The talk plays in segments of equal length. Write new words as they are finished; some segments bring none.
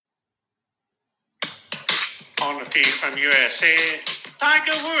On the team from USA,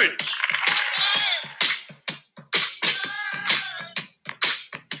 Tiger Woods.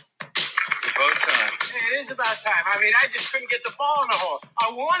 It's about time. It is about time. I mean, I just couldn't get the ball in the hole.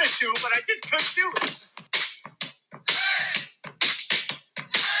 I wanted to, but I just couldn't do it.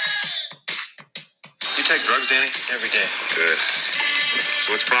 You take drugs, Danny? Every day. Good.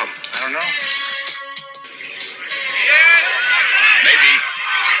 So what's the problem? I don't know. Maybe.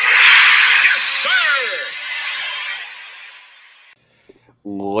 Yes, sir!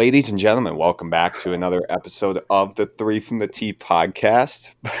 Ladies and gentlemen, welcome back to another episode of the Three from the Tee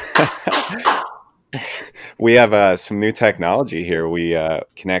podcast. We have some new technology here. We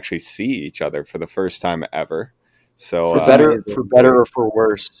can actually see each other for the first time ever. So for better or for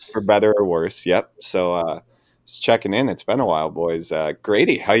worse. For better or worse, yep. So just checking in. It's been a while, boys.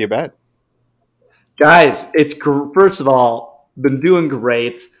 Grady, how you been? Guys, first of all, been doing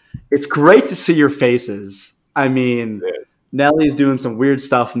great. It's great to see your faces. I mean, Nellie's doing some weird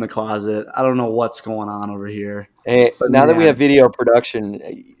stuff in the closet. I don't know what's going on over here. Hey, but now that we have video production,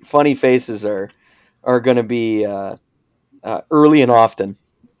 funny faces are going to be early and often.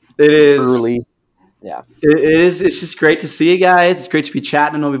 It is early. Yeah, it is. It's just great to see you guys. It's great to be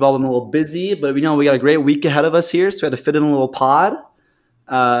chatting. I know we've all been a little busy, but we got a great week ahead of us here, so we had to fit in a little pod.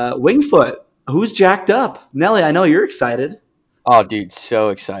 Wingfoot, who's jacked up? Nelly, I know you're excited. Oh, dude, so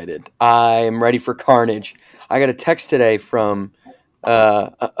excited! I'm ready for carnage. I got a text today from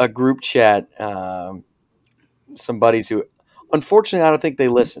a group chat. Some buddies who, unfortunately, I don't think they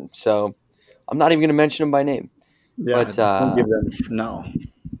listen, so I'm not even going to mention them by name. Yeah, but don't give them no.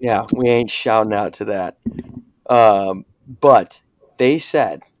 Yeah, we ain't shouting out to that. But they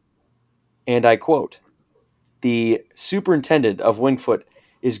said, and I quote, the superintendent of Wingfoot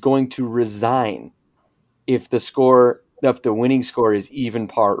is going to resign if the winning score is even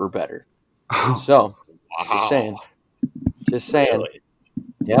par or better. So, Wow. Just saying. Really?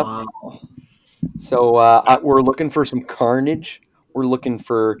 Yep. Wow. So we're looking for some carnage. We're looking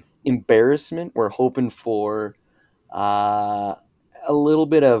for embarrassment. We're hoping for a little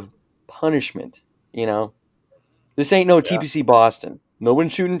bit of punishment, you know. This ain't no TPC Boston. No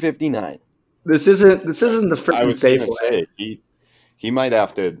one's shooting 59. This isn't the I freaking was safe going to way. say, he might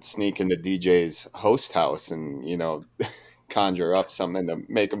have to sneak into DJ's host house and, conjure up something to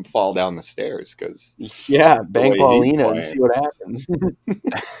make him fall down the stairs. Because yeah, bang way Paulina he's and see what happens.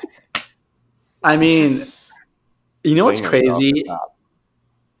 I mean, you know what's crazy?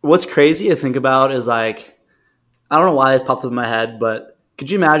 What's crazy to think about is like, I don't know why this pops up in my head, but could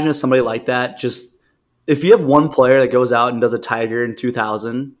you imagine if somebody like that just, if you have one player that goes out and does a Tiger in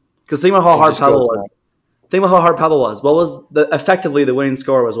 2000, because think about how hard Pebble was. Think about how hard Pebble was. What was effectively the winning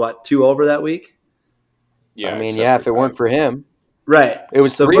score was what, 2 over that week? Yeah, I mean, if it weren't for him, right? It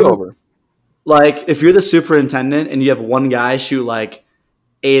was so 3 over. Like if you're the superintendent and you have one guy shoot like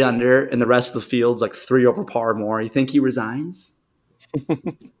 8 under and the rest of the field's like 3 over par more, you think he resigns?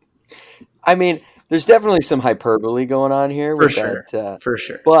 I mean, there's definitely some hyperbole going on here. For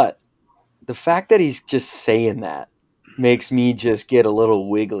sure. But the fact that he's just saying that makes me just get a little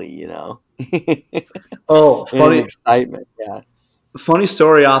wiggly, you know? Oh, funny excitement, yeah. Funny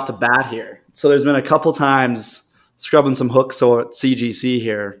story off the bat here. So there's been a couple times scrubbing some hooks at CGC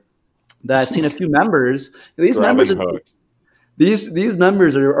here that I've seen a few members. These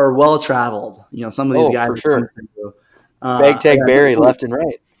members are well traveled. You know, some of these guys for sure. Bag tag Barry left and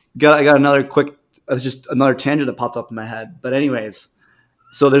right. I got another quick, just another tangent that popped up in my head. But anyways,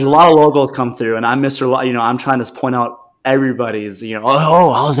 so there's a lot of logos come through, and I'm I'm trying to point out everybody's,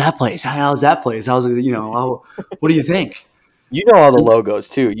 how's that place? How's that place? What do you think? You know all the logos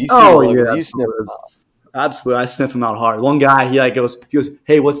too. You see logos. You sniff them out. Absolutely, I sniff them out hard. One guy, he goes,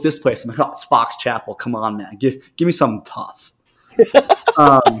 "Hey, what's this place?" I'm like, "Oh, it's Fox Chapel. Come on, man, give me something tough."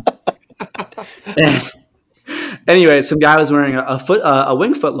 Anyway, some guy was wearing a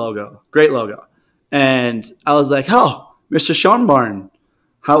Wingfoot logo, great logo, and I was like, "Oh, Mr. Schoenbarn,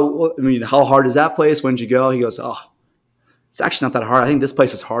 how hard is that place? When'd you go?" He goes, "Oh, it's actually not that hard. I think this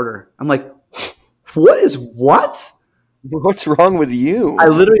place is harder." I'm like, what? What's wrong with you? I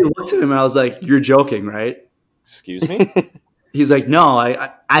literally looked at him and I was like, "You're joking, right?" Excuse me? He's like, "No,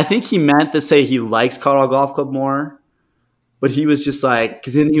 I think he meant to say he likes Colorado Golf Club more, but he was just like,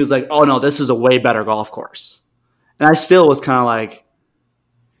 because then he was like, oh no, this is a way better golf course." And I still was kind of like,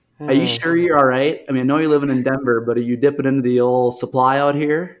 "Are you sure you're all right? I mean, I know you're living in Denver, but are you dipping into the old supply out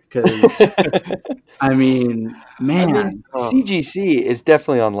here?" Because CGC is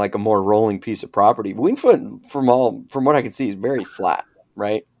definitely on like a more rolling piece of property. Wingfoot, from what I can see, is very flat,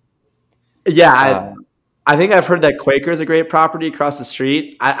 right? Yeah, I think I've heard that Quaker is a great property across the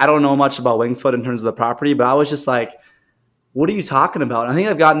street. I don't know much about Wingfoot in terms of the property, but I was just like, what are you talking about? I think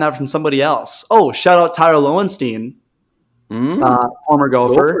I've gotten that from somebody else. Oh, shout out Tyler Lowenstein, former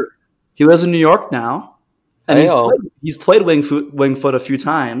Gopher. He lives in New York now, and he's played Wingfoot a few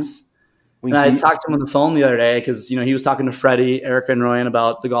times. And I talked to him on the phone the other day because he was talking to Freddie, Eric Van Rooyen,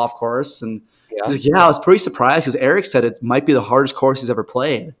 about the golf course, and he's like, "Yeah, I was pretty surprised because Eric said it might be the hardest course he's ever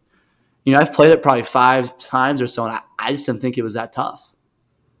played. I've played it probably 5 times or so, and I just didn't think it was that tough."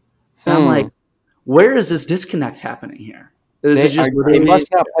 And I'm like, where is this disconnect happening here? They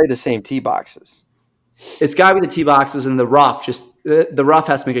must not play the same tee boxes. It's got to be the tee boxes and the rough. Just the rough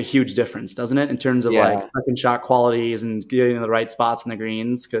has to make a huge difference, doesn't it, in terms of like second shot qualities and getting in the right spots in the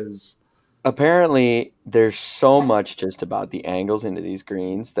greens? Because apparently there's so much just about the angles into these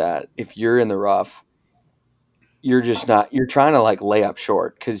greens that if you're in the rough, you're just not. You're trying to like lay up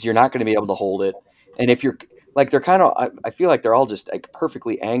short because you're not going to be able to hold it. And if you're like, they're kind of, I feel like they're all just like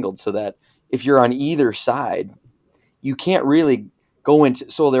perfectly angled so that if you're on either side, you can't really go into,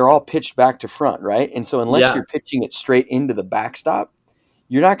 so they're all pitched back to front, right? And so unless you're pitching it straight into the backstop,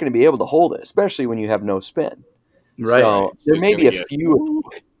 you're not going to be able to hold it, especially when you have no spin. Right. So there may be a few.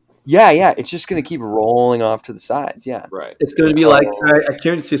 Yeah. It's just going to keep rolling off to the sides. Yeah. Right. It's going to be like, I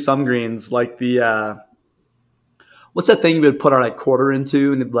can't see some greens like the, what's that thing you would put our like quarter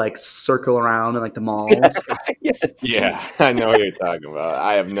into and it'd like circle around in like the malls? Yes. Yeah, I know what you're talking about.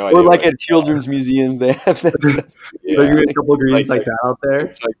 I have no idea. Or like at children's museums, they have that stuff. There's a couple greens like that out there.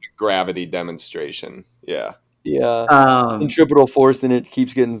 It's like a gravity demonstration. Yeah. Yeah. Centripetal force in it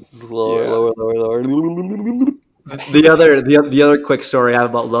keeps getting slower, lower. The other quick story I have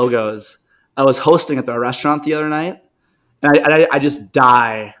about logos. I was hosting at the restaurant the other night, and I just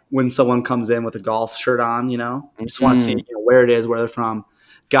die when someone comes in with a golf shirt on. I just want to see where it is, where they're from.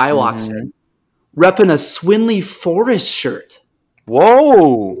 Guy walks in, repping a Swinley Forest shirt.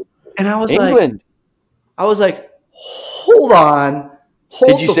 Whoa! And I was England. like, hold on.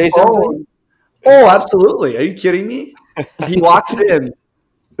 Did you say something? Oh, absolutely. Are you kidding me? He walks in.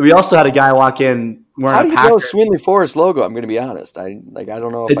 We also had a guy walk in wearing How do a you Packer. know Swinley Forest logo? I'm going to be honest. I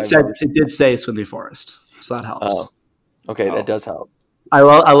don't know if It did say Swinley Forest, so that helps. Oh, okay, that does help. I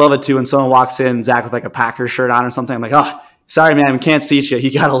love it too. When someone walks in, Zach with like a Packer shirt on or something, I'm like, oh, sorry, man, we can't seat you.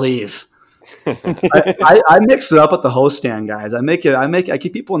 You got to leave. I mix it up at the host stand, guys. I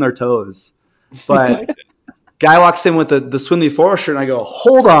keep people on their toes. But guy walks in with the Swinley Forest shirt, and I go,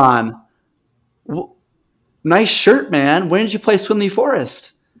 hold on, nice shirt, man. When did you play Swinley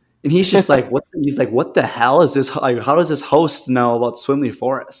Forest? And he's just like, what? He's like, what the hell is this? Like, how does this host know about Swinley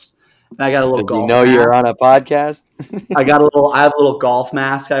Forest? And I got a little golf. You know, you're on a podcast. I have a little golf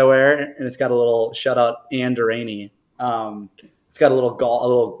mask I wear, and it's got a little shout out Ann Duraney. It's got a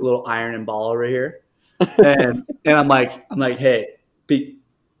little iron and ball over here, and I'm like, hey, peep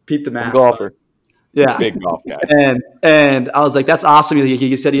the mask. Golfer. Yeah, big golf guy. And I was like, that's awesome.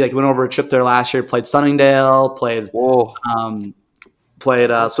 He said he like went over a trip there last year, played Sunningdale, played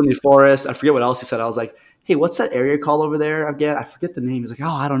Swinley Forest. I forget what else he said. I was like, hey, what's that area called over there again? I forget the name. He's like,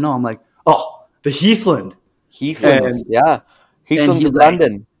 oh, I don't know. I'm like, oh, the Heathland. Heathland, yeah. Heathland's in like,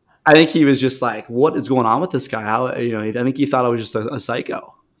 London. I think he was just like, what is going on with this guy? How, I think he thought I was just a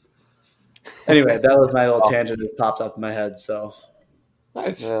psycho. Anyway, that was my little tangent that popped up in my head. So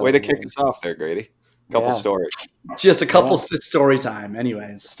nice. Way to kick us off there, Grady. Couple stories. Just a couple. It's story time.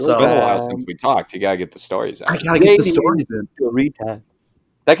 Anyways. It's been a while since we talked. You got to get the stories out. I got to get the stories in. Read time.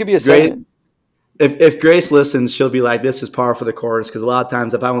 That could be a segment. If Grace listens, she'll be like, this is par for the course. Because a lot of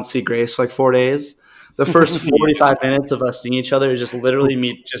times if I won't see Grace for like 4 days, the first 45 minutes of us seeing each other is just literally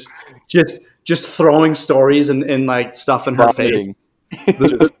me just throwing stories and like stuff in her face.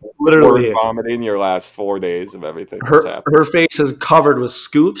 Literally vomiting your last 4 days of everything. Her face is covered with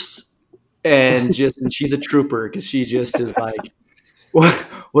scoops, and she's a trooper because she just is like,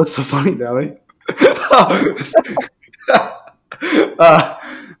 what's so funny, Nelly?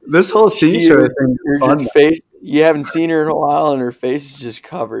 This whole signature thing is fun. You haven't seen her in a while, and her face is just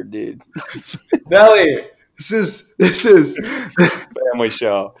covered, dude. Nelly, this is family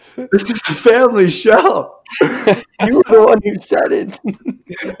show. This is the family show. You were the one who said it.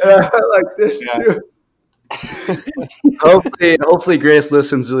 I like this too. Hopefully Grace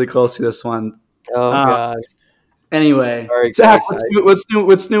listens really close to this one. Oh God. Anyway, sorry, Zach,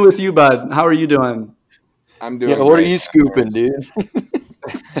 what's new with you, bud? How are you doing? I'm doing. What are you scooping, dude?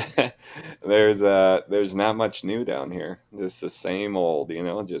 There's not much new down here. Just the same old,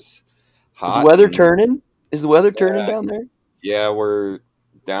 just hot. Is the weather turning? Is the weather turning down there? Yeah, we're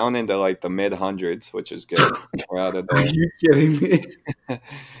down into like the mid hundreds, which is good. We're out of Are you kidding me?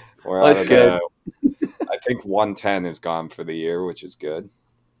 We're out of good. I think 110 is gone for the year, which is good.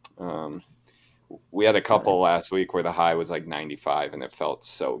 We had a couple last week where the high was like 95, and it felt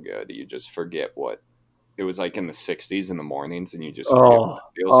so good. You just forget what it was like in the 60s in the mornings, and you just forget what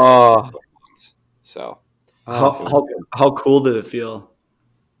it feels like for months. So how cool did it feel?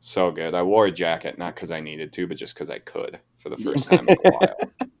 So good. I wore a jacket not because I needed to, but just because I could for the first time in a while.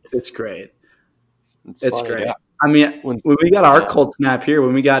 It's great. It's funny, great. yeah. I mean, when we got our cold snap here,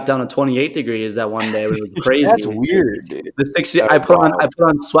 when we got down to 28 degrees that one day, it was crazy. That's weird, dude. The 60, I put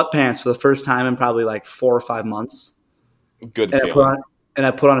on sweatpants for the first time in probably like 4 or 5 months. Good and feeling. I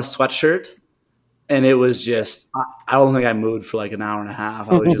put on a sweatshirt, and it was just I don't think I moved for like an hour and a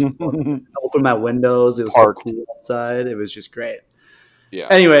half. I was just I opened my windows. It was so cool outside. It was just great. Yeah.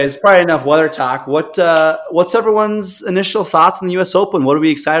 Anyways, probably enough weather talk. What's everyone's initial thoughts on the U.S. Open? What are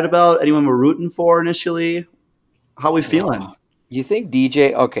we excited about? Anyone we're rooting for initially? How are we feeling? You think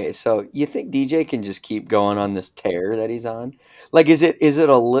DJ? Okay, so you think DJ can just keep going on this tear that he's on? Like, is it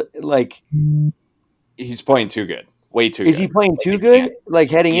like he's playing too good? Way too. Is good. he playing too good?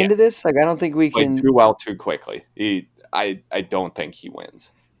 Like heading into this? Like, I don't think we can. Too well, too quickly. I don't think he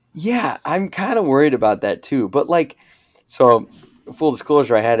wins. Yeah, I'm kind of worried about that too. But like, so full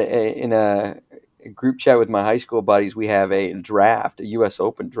disclosure, I had in a group chat with my high school buddies. We have a draft, a U.S.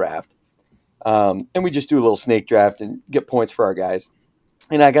 Open draft. And we just do a little snake draft and get points for our guys.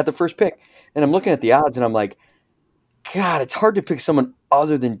 And I got the first pick. And I'm looking at the odds and I'm like, God, it's hard to pick someone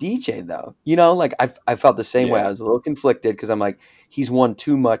other than DJ, though. You know, like I felt the same way. I was a little conflicted because I'm like, he's won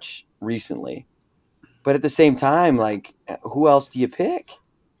too much recently. But at the same time, like, who else do you pick?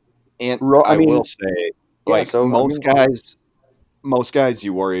 And I will say, like, so most guys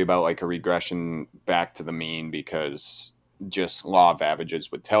you worry about like a regression back to the mean because just law of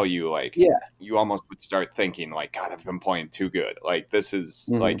averages would tell you, like, you almost would start thinking, like, God, I've been playing too good. Like, this is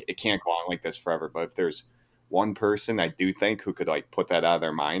like, it can't go on like this forever. But if there's one person I do think who could like put that out of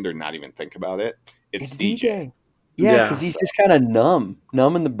their mind or not even think about it, it's DJ. Yeah, because he's just kind of numb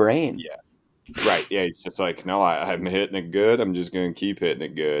in the brain. Yeah, right. Yeah, he's just like, no, I'm hitting it good. I'm just going to keep hitting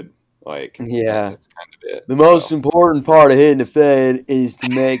it good. Like, that's kind of it. The most important part of hitting the fade is to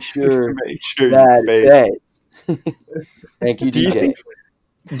make sure, that it fades. Thank you, DJ.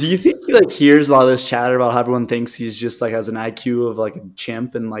 Do you think he like hears a lot of this chatter about how everyone thinks he's just like has an IQ of like a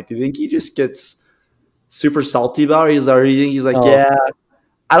chimp, and like do you think he just gets super salty about it? Or you think he's like,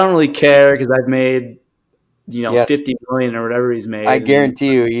 I don't really care because I've made 50 million or whatever he's made. I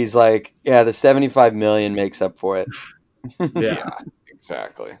guarantee you, he's like, the 75 million makes up for it. Yeah,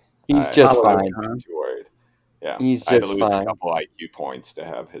 exactly. He's just fine. I'm too worried. Yeah, he's I had just to lose fine. a couple IQ points to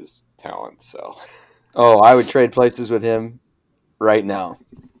have his talent. So. Oh, I would trade places with him right now.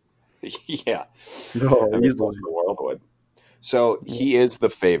 Yeah. No, he's the world would. So he is the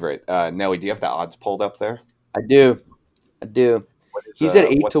favorite. Nelly, do you have the odds pulled up there? I do. He's at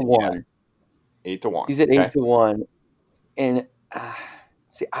 8-1. 8-1. He's at 8-1. And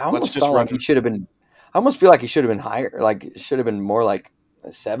see, I almost felt like he should have been. I almost feel like he should have been higher. Like it should have been more like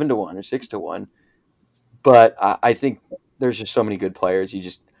 7-1 or 6-1. But I think there's just so many good players.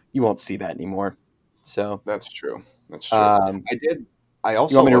 You won't see that anymore. So that's true. I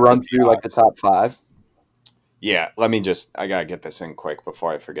also. You want me to run through like the top 5? Yeah, I gotta get this in quick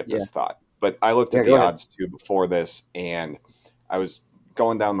before I forget this thought. But I looked at the odds too before this, and I was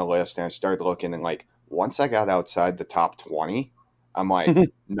going down the list, and I started looking, and like once I got outside the top 20, I'm like,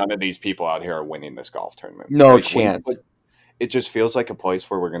 none of these people out here are winning this golf tournament. No chance. It just feels like a place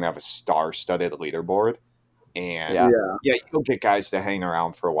where we're gonna have a star-studded leaderboard. And you'll get guys to hang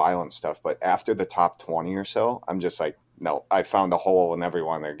around for a while and stuff, but after the top 20 or so, I'm just like, no, I found a hole in every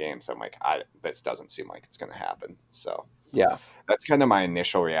one of their games. I'm like, this doesn't seem like it's going to happen. So that's kind of my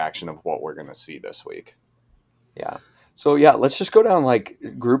initial reaction of what we're going to see this week. Yeah. So let's just go down like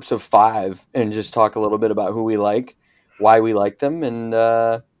groups of 5 and just talk a little bit about who we like, why we like them, and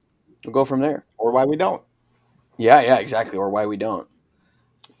we'll go from there. Or why we don't. Yeah, exactly. Or why we don't.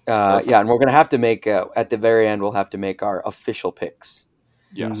 And we're going to have to make, at the very end, we'll have to make our official picks.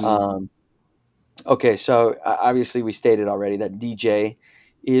 Yes. Okay, so obviously we stated already that DJ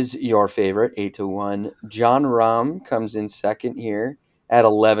is your favorite, 8-1. Jon Rahm comes in second here at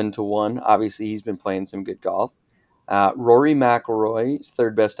 11-1. Obviously, he's been playing some good golf. Rory McIlroy's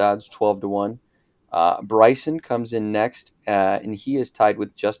third best odds, 12-1. Bryson comes in next, and he is tied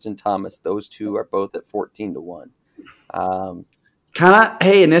with Justin Thomas. Those two are both at 14-1.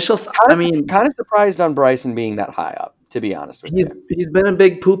 Initial kind of surprised on Bryson being that high up, to be honest with you. He's been a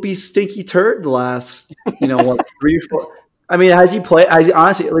big poopy stinky turd the last 3 or 4. I mean, has he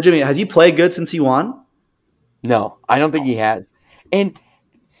played good since he won? No, I don't think he has. And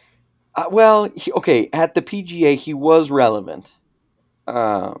At the PGA, he was relevant.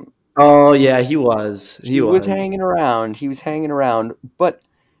 Oh yeah, he was. He was hanging around. But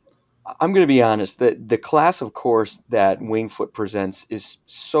I'm going to be honest. The class of course that Winged Foot presents is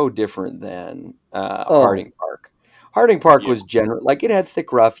so different than Harding Park. Harding Park was general, like it had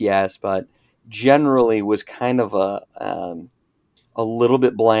thick rough, yes, but generally was kind of a little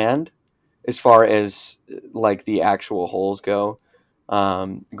bit bland as far as like the actual holes go.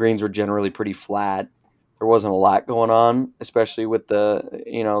 Greens were generally pretty flat. There wasn't a lot going on, especially with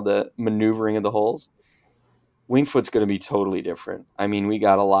the maneuvering of the holes. Winged Foot's going to be totally different. I mean, we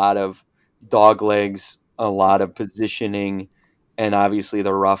got a lot of dog legs, a lot of positioning, and obviously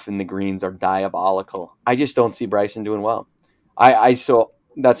the rough and the greens are diabolical. I just don't see Bryson doing well. So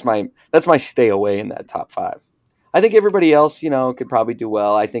that's my stay away in that top 5. I think everybody else, could probably do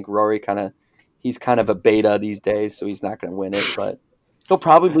well. I think Rory he's kind of a beta these days, so he's not going to win it, but he'll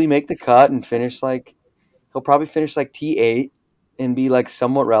probably make the cut and finish like T8 and be like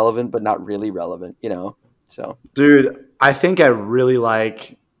somewhat relevant, but not really relevant, So, dude, I think I really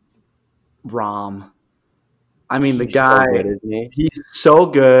like Rahm. I mean, the guy, so good, isn't he? He's so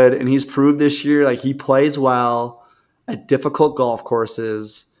good, and he's proved this year like he plays well at difficult golf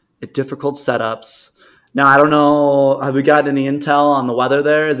courses, at difficult setups. Now, I don't know. Have we gotten any intel on the weather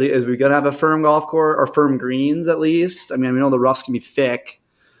there? Is we going to have a firm golf course or firm greens at least? I mean, we know the roughs can be thick.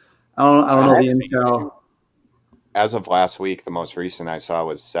 I don't know the intel. As of last week, the most recent I saw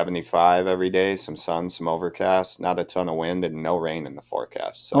was 75 every day, some sun, some overcast, not a ton of wind, and no rain in the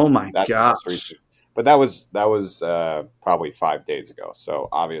forecast. So oh my gosh! But that was probably 5 days ago. So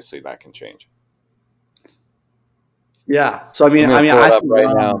obviously that can change. Yeah. So I think right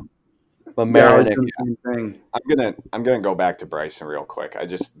now. But I'm gonna go back to Bryson real quick.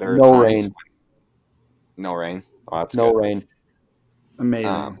 There are no rain. No rain. Oh, that's no good. Rain.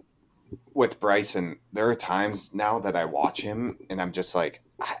 Amazing. With Bryson, there are times now that I watch him and I'm just like,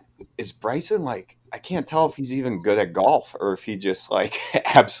 is Bryson like, I can't tell if he's even good at golf or if he just like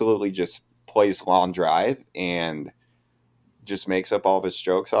absolutely just plays long drive and just makes up all of his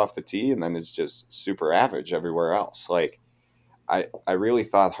strokes off the tee and then is just super average everywhere else. Like, I really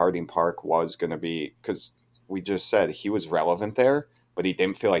thought Harding Park was going to be, because we just said he was relevant there, but it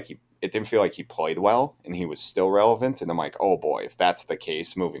didn't feel like he played well, and he was still relevant. And I'm like, oh boy, if that's the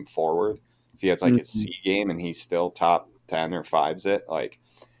case moving forward, if he has like his C game and he's still top 10 or 5s it, like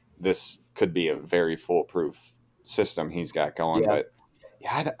this could be a very foolproof system he's got going. Yeah. But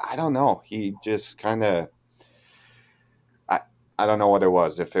yeah, I don't know. He just kind of, I don't know what it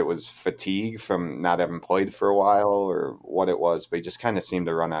was, if it was fatigue from not having played for a while or what it was, but he just kind of seemed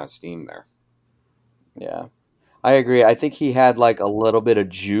to run out of steam there. Yeah, I agree. I think he had like a little bit of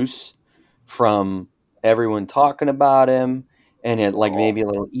juice from everyone talking about him and it like maybe a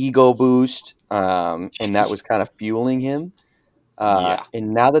little ego boost. And that was kind of fueling him.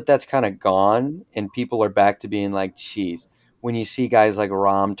 And now that that's kind of gone and people are back to being like, geez, when you see guys like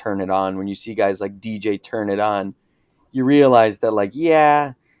Rahm turn it on, when you see guys like DJ turn it on, you realize that, like,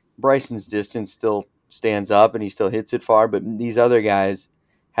 yeah, Bryson's distance still stands up and he still hits it far, but these other guys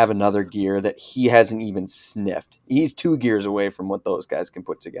have another gear that he hasn't even sniffed. He's 2 gears away from what those guys can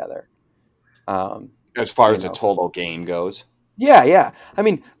put together. As far as a total game goes. Yeah. I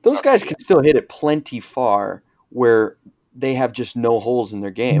mean, those guys can still hit it plenty far where they have just no holes in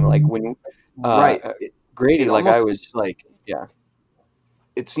their game. Like when Grady, like I was like, yeah.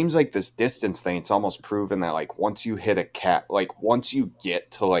 It seems like this distance thing, it's almost proven that like once you hit a cap, like once you get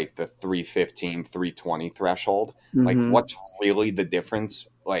to like the 315, 320 threshold, like what's really the difference?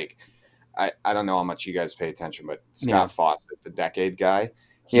 Like, I don't know how much you guys pay attention, but Scott Fawcett, the decade guy,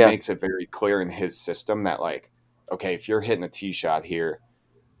 he makes it very clear in his system that like, okay, if you're hitting a tee shot here,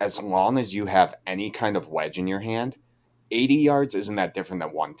 as long as you have any kind of wedge in your hand, 80 yards isn't that different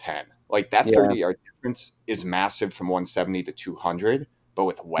than 110. Like that 30-yard difference is massive from 170 to 200. But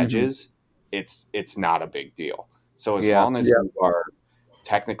with wedges, it's not a big deal. So as long as you are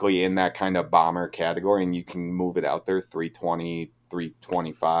technically in that kind of bomber category and you can move it out there 320,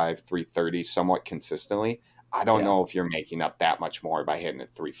 325, 330 somewhat consistently, I don't know if you're making up that much more by hitting it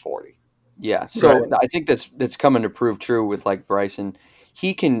 340. Yeah. So I think that's coming to prove true with like Bryson.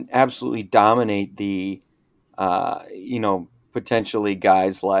 He can absolutely dominate the potentially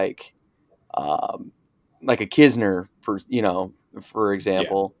guys like a Kisner for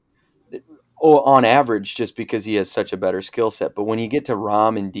example, on average, just because he has such a better skill set. But when you get to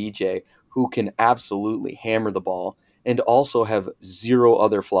Rahm and DJ, who can absolutely hammer the ball and also have 0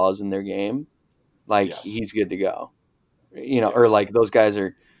 other flaws in their game, like he's good to go. Or like those guys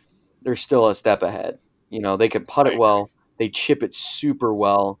they're still a step ahead. They can putt it well, they chip it super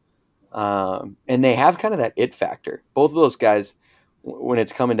well. And they have kind of that it factor. Both of those guys, when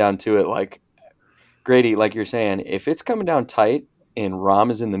it's coming down to it, like Grady, like you're saying, if it's coming down tight and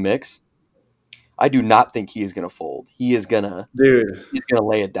Rahm is in the mix, I do not think he is going to fold. He's going to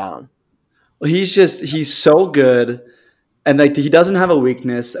lay it down. Well, he's so good. And like he doesn't have a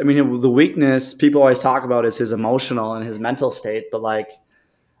weakness. I mean, the weakness people always talk about is his emotional and his mental state. But like,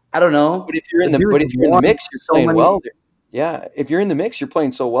 I don't know. But if you're in the mix, you're playing well. Yeah, if you're in the mix, you're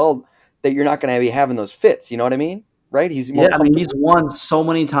playing so well that you're not going to be having those fits. You know what I mean? Right? He's won so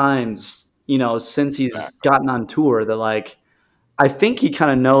many times. Since he's gotten on tour, that like, I think he kind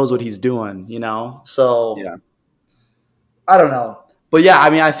of knows what he's doing. So yeah, I don't know. But yeah, I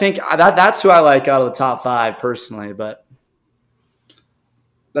mean, I think that's who I like out of the top 5 personally. But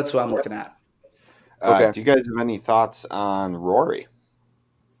that's what I'm looking at. Do you guys have any thoughts on Rory?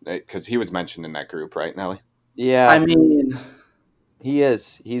 Because he was mentioned in that group, right, Nelly? Yeah. I mean, he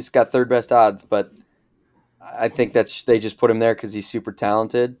is. He's got third best odds, but I think they just put him there because he's super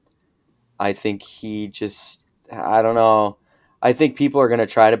talented. I think I don't know. I think people are going to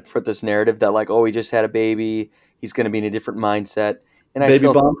try to put this narrative that like, oh, he just had a baby. He's going to be in a different mindset. And baby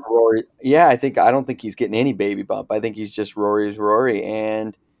bump? Think Rory. Yeah, I don't think he's getting any baby bump. I think he's just Rory's Rory,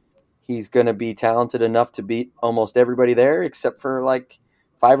 and he's going to be talented enough to beat almost everybody there except for like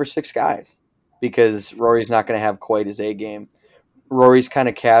 5 or 6 guys, because Rory's not going to have quite his A game. Rory's kind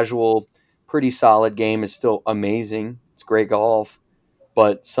of casual, pretty solid game is still amazing. It's great golf,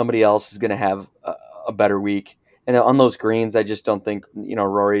 but somebody else is going to have a better week. And on those greens, I just don't think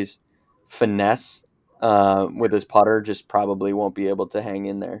Rory's finesse with his putter just probably won't be able to hang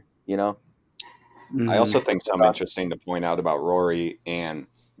in there, I also think something interesting to point out about Rory, and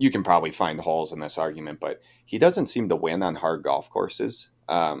you can probably find holes in this argument, but he doesn't seem to win on hard golf courses.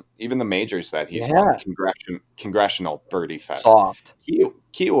 Even the majors that he's won, Congressional Birdie Fest. Soft.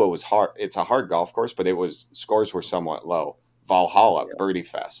 Kiowa was hard. It's a hard golf course, but scores were somewhat low. Valhalla, Birdie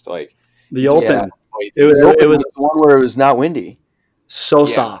Fest. Like the Open. It was the one where it was not windy. So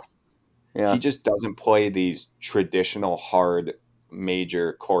soft. Yeah. He just doesn't play these traditional hard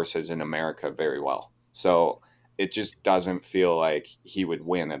major courses in America very well. So it just doesn't feel like he would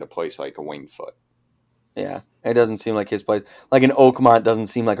win at a place like a Winged Foot. Yeah, it doesn't seem like his place. Like an Oakmont doesn't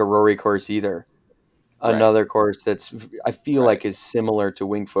seem like a Rory course either. Another course that's I feel like is similar to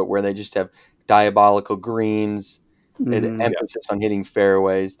Winged Foot, where they just have diabolical greens, and emphasis on hitting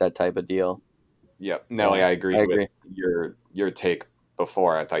fairways, that type of deal. Yep, Nelly, I agree with your take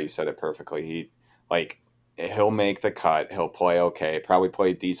before. I thought you said it perfectly. He'll make the cut. He'll play okay. Probably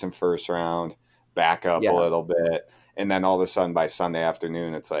play decent first round, back up a little bit. And then all of a sudden by Sunday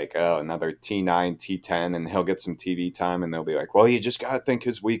afternoon, it's like, oh, another T9, T10, and he'll get some TV time. And they'll be like, well, you just got to think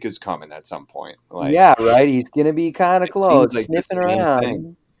his week is coming at some point. Like, yeah, right. He's going to be kind of close, like sniffing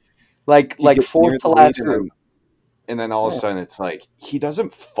around. Like fourth to last group. And then all of a sudden it's like he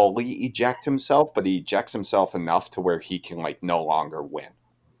doesn't fully eject himself, but he ejects himself enough to where he can like no longer win.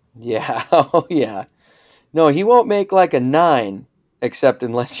 Yeah. Oh, yeah. No, he won't make like a 9, except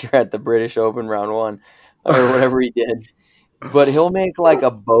unless you're at the British Open round 1 or whatever he did. But he'll make like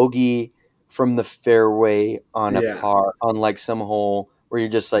a bogey from the fairway on a par, on like some hole where you're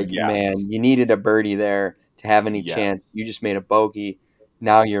just like, man, you needed a birdie there to have any chance. You just made a bogey.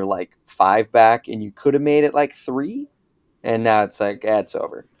 Now you're like 5 back, and you could have made it like 3, and now it's like, it's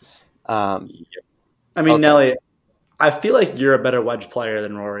over. I mean, Nelly, I feel like you're a better wedge player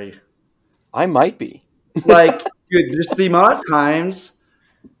than Rory. I might be. Like, dude, just the amount of times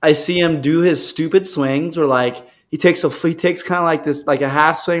I see him do his stupid swings where like he takes kind of like this, like a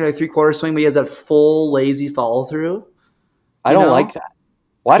half swing, like 3/4 swing, but he has that full lazy follow through. I don't like that.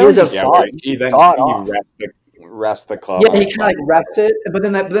 Why don't he rest the club? Yeah, he kind of like rests it, but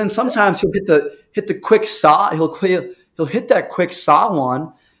then sometimes he'll hit the quick saw. He'll hit that quick saw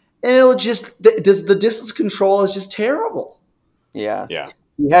one, and it'll just the distance control is just terrible. Yeah.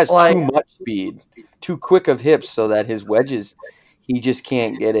 He has too much speed, too quick of hips, so that his wedges, he just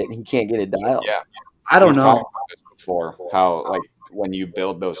can't get it. He can't get it dialed. Yeah, I don't know. Talked about this before, how like when you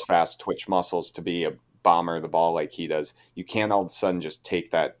build those fast twitch muscles to be a bomber of the ball like he does, you can't all of a sudden just take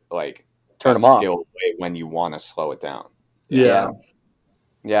that like turn him off skill away when you want to slow it down. Yeah.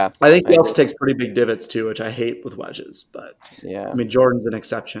 I think he also takes pretty big divots too, which I hate with wedges. But I mean, Jordan's an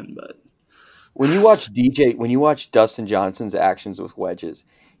exception. But when you watch Dustin Johnson's actions with wedges,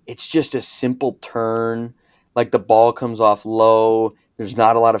 it's just a simple turn. Like the ball comes off low. There's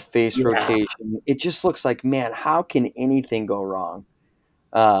not a lot of face rotation. It just looks like, man, how can anything go wrong?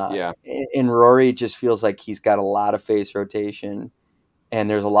 And Rory just feels like he's got a lot of face rotation, and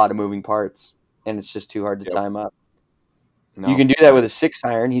there's a lot of moving parts, and it's just too hard to time up. No, you can do that with a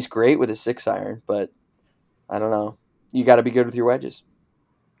 6-iron. He's great with a 6-iron, but I don't know. You got to be good with your wedges.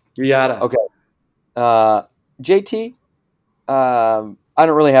 You gotta. Okay. JT, I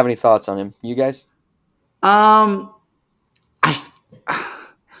don't really have any thoughts on him. You guys? I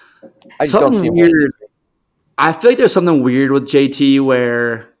just don't see him weird. I feel like there's something weird with JT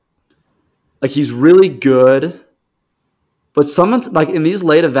where, like, he's really good, but someone's like in these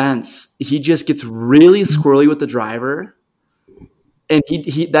late events, he just gets really squirrely with the driver, and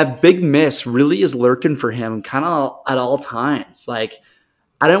he that big miss really is lurking for him, kind of at all times. Like,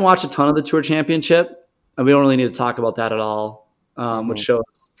 I didn't watch a ton of the Tour Championship, and we don't really need to talk about that at all, which shows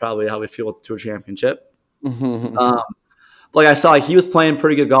probably how we feel with the Tour Championship. Like, I saw, like, he was playing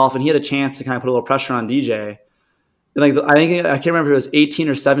pretty good golf, and he had a chance to kind of put a little pressure on DJ. And like, I can't remember if it was 18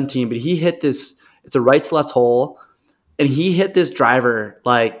 or 17, but he hit this. It's a right to left hole, and he hit this driver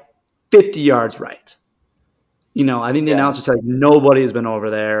like 50 yards right. You know, I think the announcer said like, nobody has been over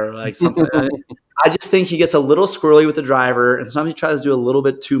there, or like something. I just think he gets a little squirrely with the driver, and sometimes he tries to do a little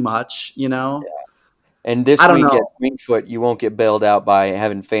bit too much. You know. Yeah. And this week at Winged Foot, you won't get bailed out by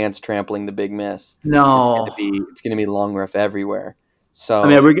having fans trampling the big miss. No, it's going to be long rough everywhere. So I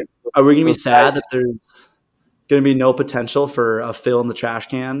mean, are we going to be sad that there's going to be no potential for a fill in the trash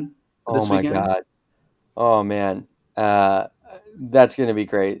can this weekend? God! Oh man, that's going to be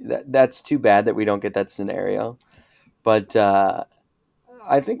great. That's too bad that we don't get that scenario, but I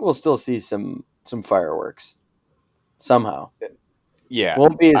think we'll still see some fireworks somehow. Yeah,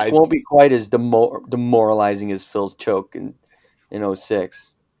 won't be quite as demoralizing as Phil's choke in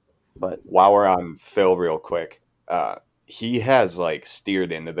 06. But while we're on Phil real quick, he has like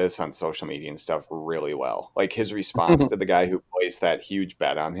steered into this on social media and stuff really well. Like his response to the guy who placed that huge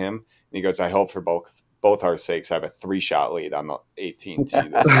bet on him, and he goes, "I hope for both our sakes I have a 3-shot lead on the 18 tee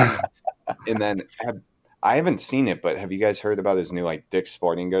this time." And then I haven't seen it, but have you guys heard about his new like Dick's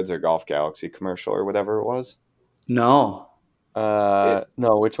Sporting Goods or Golf Galaxy commercial or whatever it was? No.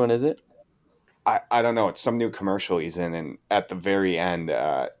 No, which one is it? I don't know. It's some new commercial he's in, and at the very end,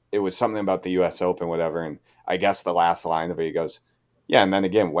 it was something about the U.S. Open, whatever, and I guess the last line of it, he goes, "Yeah, and then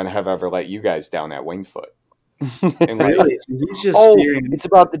again, when have I ever let you guys down at Winged Foot?" And like, really? He's just steering. It's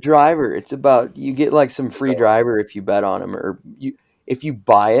about the driver. It's about you get like some free driver if you bet on him, or if you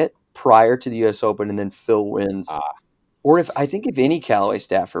buy it prior to the U.S. Open and then Phil wins, or if any Callaway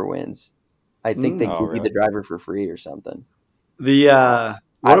staffer wins, I think they give you the driver for free or something.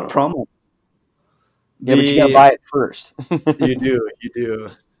 What a promo! Yeah, but you gotta buy it first. You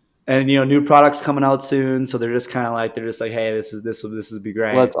do. And new products coming out soon, so they're just like, hey, this will be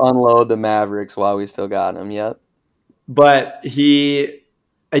great. Let's unload the Mavericks while we still got them. Yep. But did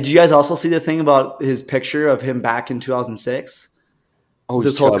you guys also see the thing about his picture of him back in 2006? Oh,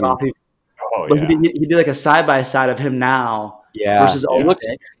 this whole coffee. Oh but yeah. He did like a side by side of him now versus 06.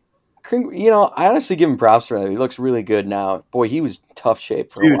 I honestly give him props for that. He looks really good now. Boy, he was tough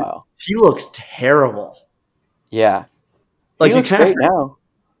shape for a while. He looks terrible. Yeah. Like he looks great now.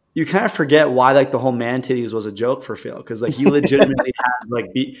 You kind of forget why like the whole man titties was a joke for Phil, because like he legitimately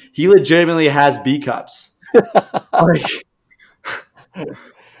has B cups. Like,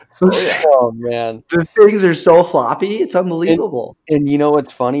 oh man, the things are so floppy, it's unbelievable. And you know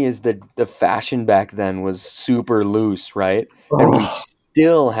what's funny is that the fashion back then was super loose, right? And we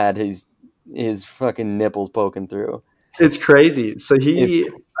still had his fucking nipples poking through. It's crazy. So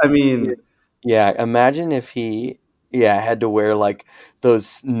imagine if he had to wear like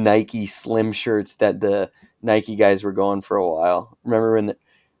those Nike slim shirts that the Nike guys were going for a while. Remember when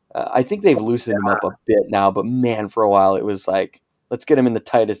I think they've loosened them up a bit now, but man, for a while it was like, let's get him in the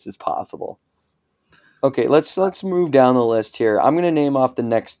tightest as possible. Okay, let's move down the list here. I'm going to name off the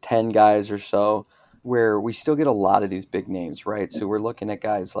next 10 guys or so where we still get a lot of these big names, right? So we're looking at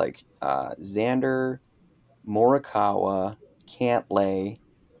guys like Xander, Morikawa, Cantlay,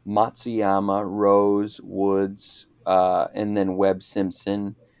 Matsuyama, Rose, Woods, and then Webb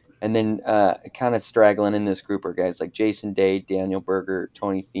Simpson. And then kind of straggling in this group are guys like Jason Day, Daniel Berger,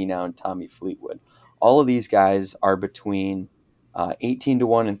 Tony Finau, and Tommy Fleetwood. All of these guys are between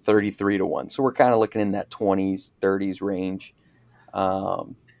 18-1 and 33-1. So we're kind of looking in that 20s, 30s range.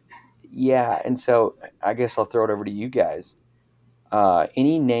 And so I guess I'll throw it over to you guys.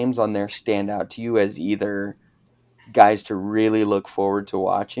 Any names on there stand out to you as either guys to really look forward to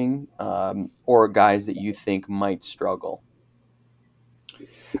watching or guys that you think might struggle?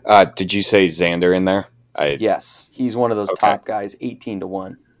 Did you say Xander in there? Yes, he's one of those top guys,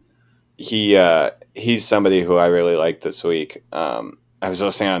 18-1. He's somebody who I really like this week. I was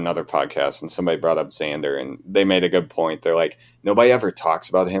listening on another podcast and somebody brought up Xander and they made a good point. They're like, nobody ever talks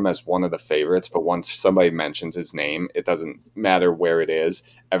about him as one of the favorites, but once somebody mentions his name, it doesn't matter where it is.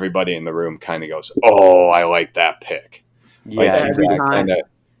 Everybody in the room kind of goes, "Oh, I like that pick." Yeah,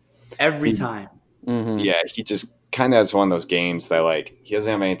 every time. Mm-hmm. Yeah, he just kind of has one of those games that like he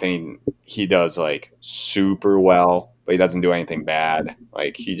doesn't have anything he does like super well, but he doesn't do anything bad.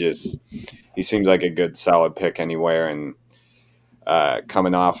 Like he seems like a good solid pick anywhere. And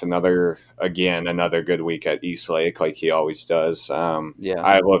coming off another good week at East Lake like he always does.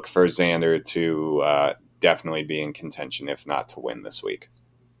 I look for Xander to definitely be in contention, if not to win this week.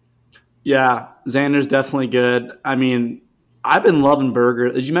 Yeah, Xander's definitely good. I mean, I've been loving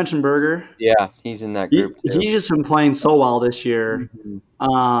Berger. Did you mention Berger? Yeah, he's in that group too. He's just been playing so well this year.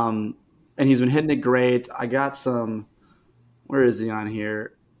 Mm-hmm. And he's been hitting it great. I got some – where is he on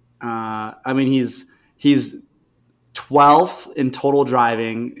here? I mean, he's 12th in total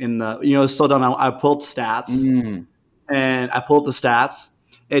driving in the – still done. I pulled up stats. And I pulled up the stats.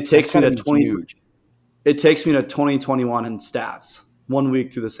 It takes me to 20 – it takes me to 2021 in stats, 1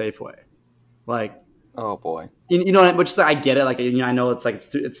 week through the Safeway. Like – oh boy, which I get it. Like, I know it's like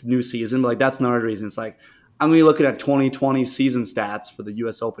it's new season, but like that's another reason. It's like I'm gonna be looking at 2020 season stats for the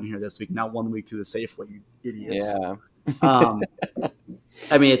U.S. Open here this week, not 1 week through the Safeway. You idiots. Yeah.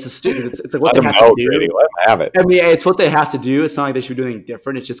 I mean, it's like what they have to do. Let them have it. I mean, it's what they have to do. It's not like they should do anything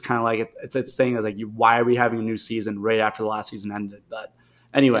different. It's just kind of like it's saying like, why are we having a new season right after the last season ended? But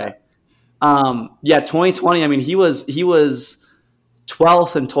anyway, 2020. I mean, he was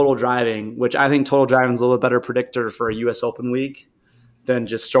 12th in total driving, which I think total driving is a little bit better predictor for a U.S. Open week than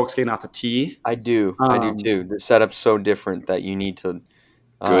just strokes getting off the tee. I do too. The setup's so different that you need to.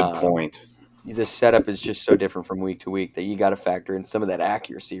 Good point. The setup is just so different from week to week that you got to factor in some of that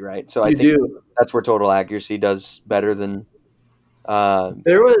accuracy, right? So I think that's where total accuracy does better than.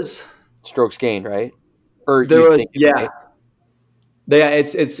 There was strokes gained, right? Or there was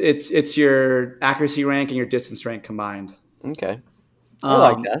it's your accuracy rank and your distance rank combined. Okay. I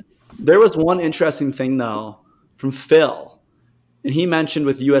like that. There was one interesting thing, though, from Phil. And he mentioned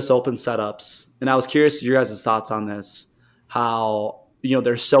with U.S. Open setups, and I was curious to your guys' thoughts on this, how,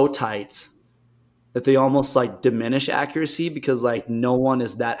 they're so tight that they almost, like, diminish accuracy because, like, no one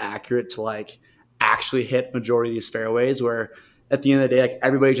is that accurate to, like, actually hit majority of these fairways where at the end of the day, like,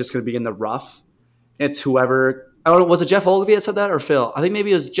 everybody's just going to be in the rough. It's whoever – I don't know, was it Jeff Ogilvy that said that or Phil? I think maybe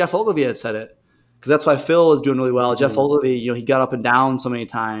it was Jeff Ogilvy that said it. Because that's why Phil was doing really well. Jeff Ogilvy, he got up and down so many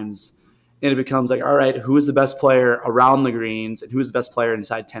times. And it becomes like, all right, who's the best player around the greens and who's the best player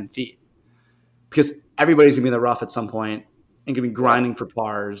inside 10 feet? Because everybody's going to be in the rough at some point and going to be grinding for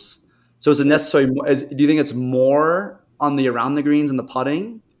pars. So is it necessary? Do you think it's more on the around the greens and the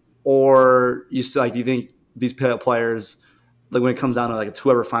putting? Or do you think these players, like when it comes down to like it's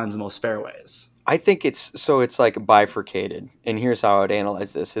whoever finds the most fairways? I think it's like bifurcated. And here's how I would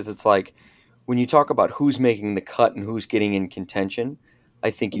analyze this is it's like, when you talk about who's making the cut and who's getting in contention, I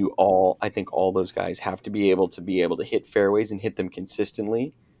think all those guys have to be able to hit fairways and hit them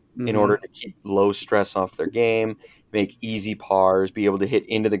consistently in order to keep low stress off their game, make easy pars, be able to hit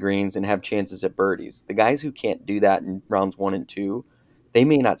into the greens and have chances at birdies. The guys who can't do that in rounds 1 and 2, they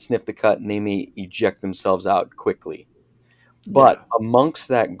may not sniff the cut and they may eject themselves out quickly. But amongst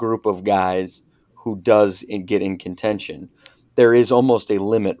that group of guys who does get in contention, there is almost a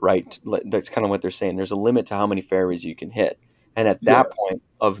limit, right? That's kind of what they're saying. There's a limit to how many fairways you can hit. And at that point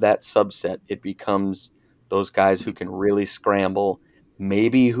of that subset, it becomes those guys who can really scramble,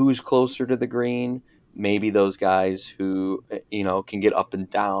 maybe who's closer to the green, maybe those guys who, can get up and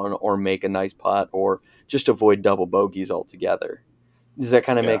down or make a nice putt or just avoid double bogeys altogether. Does that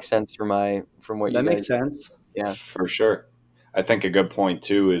kind of make sense from what you guys? That makes sense. Yeah, for sure. I think a good point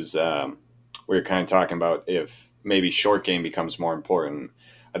too is we were kind of talking about if maybe short game becomes more important.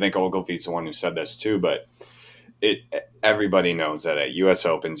 I think Ogilvy's the one who said this too, but everybody knows that at U.S.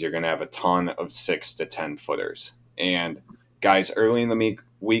 Opens, you're going to have a ton of 6 to 10 footers. And guys early in the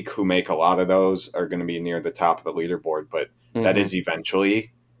week who make a lot of those are going to be near the top of the leaderboard, but that is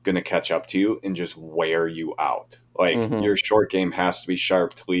eventually going to catch up to you and just wear you out. Like your short game has to be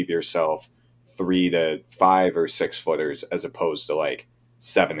sharp to leave yourself 3 to 5 or 6 footers as opposed to like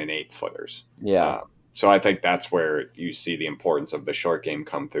 7 and 8 footers. Yeah. So I think that's where you see the importance of the short game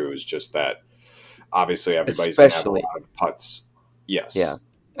come through is just that obviously everybody's going to have a lot of putts. Yes. Yeah.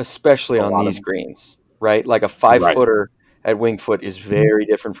 Especially on these greens, right? Like a 5-footer at Winged Foot is very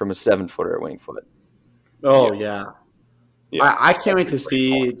different from a 7-footer at Winged Foot. Oh, yeah. I can't wait to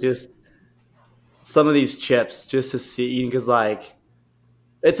see just some of these chips just to see because, like,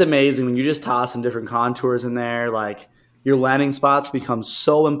 it's amazing when you just toss some different contours in there. Like, your landing spots become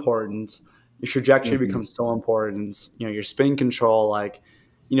so important. Your trajectory becomes so important. Your spin control, like,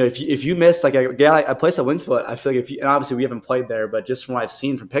 if you miss, like I place at Winged Foot, I feel like and obviously we haven't played there, but just from what I've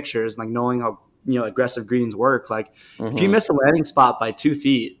seen from pictures, like knowing how aggressive greens work, like if you miss a landing spot by 2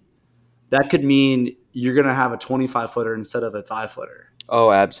 feet, that could mean you're gonna have a 25-footer instead of a 5-footer.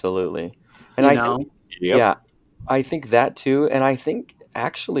 Oh, absolutely. And I think that too. And I think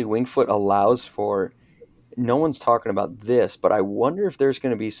actually Winged Foot allows for. No one's talking about this, but I wonder if there's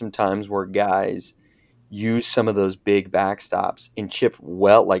going to be some times where guys use some of those big backstops and chip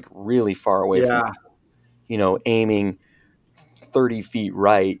like really far away from, aiming 30 feet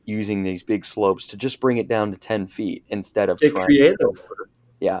right, using these big slopes to just bring it down to 10 feet instead of trying creative.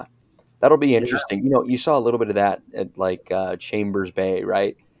 Yeah, that'll be interesting. You saw a little bit of that at like Chambers Bay,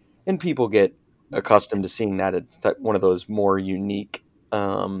 right? And people get accustomed to seeing that at one of those more unique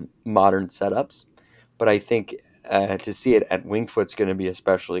modern setups. But I think to see it at Winged Foot's going to be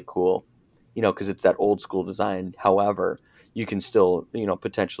especially cool, because it's that old school design. However, you can still,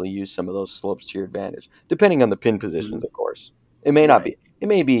 potentially use some of those slopes to your advantage, depending on the pin positions, of course. It may not be. It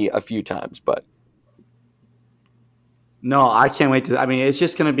may be a few times, but. No, I can't wait it's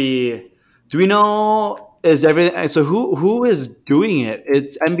just going to be. Do we know is everything? So who is doing it?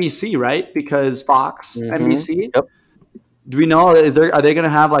 It's NBC, right? Because Fox, NBC. Yep. Do we know? Are they going to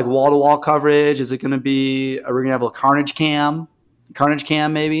have like wall to wall coverage? Is it going to be? Are we going to have a Carnage Cam? Carnage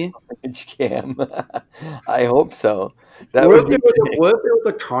Cam, maybe. Carnage Cam. I hope so. What if there was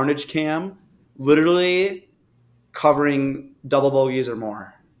a Carnage Cam, literally covering double bogeys or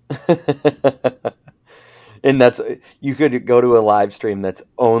more? And you could go to a live stream that's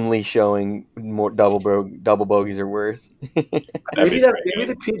only showing more double bogeys or worse. maybe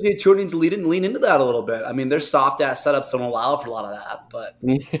the PGA Tour needs to lean into that a little bit. I mean, their soft ass setups don't allow for a lot of that, but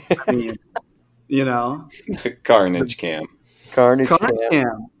I mean, Carnage Cam. Carnage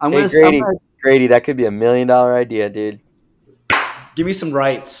Cam. Grady, Grady, that could be $1 million idea, dude. Give me some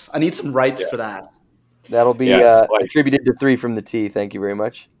rights. I need some rights for that. That'll be attributed to 3 from the tee. Thank you very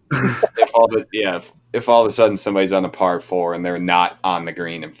much. If all of a sudden somebody's on the par 4 and they're not on the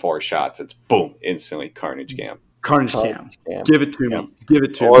green in 4 shots, it's boom, instantly Carnage Cam. Carnage Cam. Give it to me. Give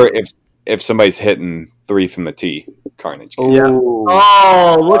it to me. Or if somebody's hitting 3 from the tee, Carnage Cam. Yeah.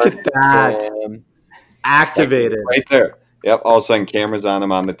 Oh, look at that. Activated. Right there. Yep. All of a sudden, cameras on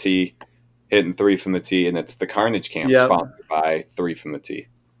him on the tee, hitting 3 from the tee, and it's the Carnage Cam sponsored by 3 from the tee.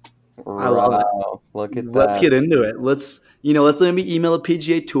 I love it. Look at that. Let's get into it. Let's maybe email the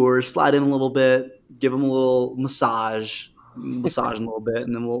PGA Tour, slide in a little bit, give them a little massage them a little bit,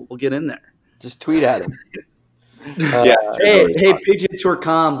 and then we'll get in there. Just tweet at them. Hey, PGA Tour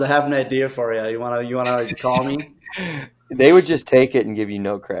comms, I have an idea for you. You wanna call me? They would just take it and give you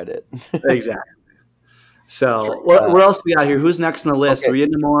no credit. Exactly. So what else we got here? Who's next on the list? Are we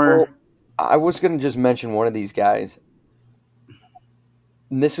into more? Well, I was going to just mention one of these guys.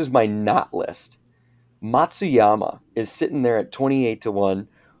 And this is my not list. Matsuyama is sitting there at 28-1.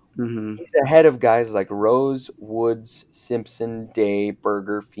 Mm-hmm. He's ahead of guys like Rose, Woods, Simpson, Day,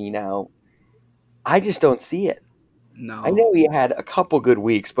 Berger, Finau. I just don't see it. No. I know he had a couple good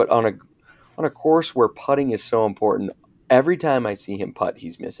weeks, but on a course where putting is so important, every time I see him putt,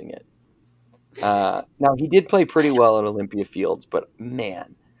 he's missing it. Now, he did play pretty well at Olympia Fields, but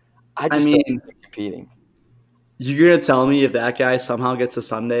man, I don't think he's competing. You're gonna tell me if that guy somehow gets a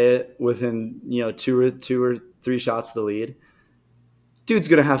Sunday within 2 or 3 shots of the lead, dude's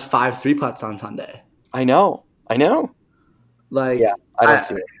gonna have 5 3-putts on Sunday. I know. Like, I don't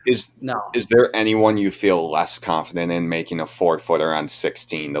see it. Is there anyone you feel less confident in making a 4-footer on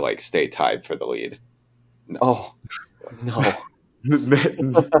 16 to stay tied for the lead? No. Oh no.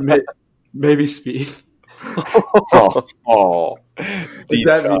 Maybe Spieth. Oh. Does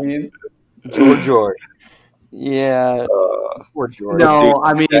that mean George? Yeah. Poor George. No,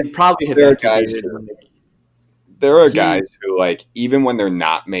 I mean, probably hit that guys. There are guys who, even when they're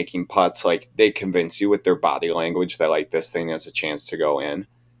not making putts, they convince you with their body language that, this thing has a chance to go in.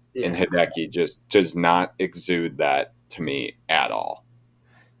 Yeah. And Hideki just does not exude that to me at all.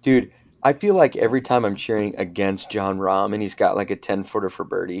 Dude, I feel like every time I'm cheering against Jon Rahm and he's got, a 10-footer for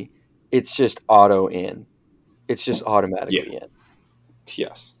birdie, it's just auto in. It's just automatically in.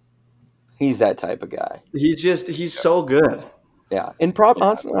 Yes. He's that type of guy. He's so good. Yeah. And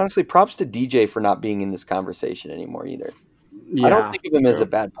honestly, props to DJ for not being in this conversation anymore either. Yeah. I don't think of him as a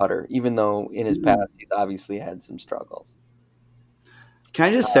bad putter, even though in his past he's obviously had some struggles. Can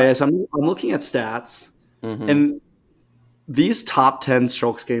I just say this? I'm looking at stats, and these top 10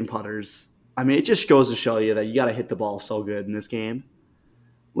 strokes gained putters, I mean, it just goes to show you that you got to hit the ball so good in this game.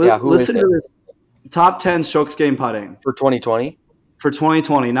 Listen to this. Top 10 strokes gained putting for 2020. For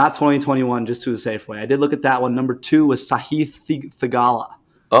 2020, not 2021, just to the safe way. I did look at that one. Number 2 was Sahith Theegala.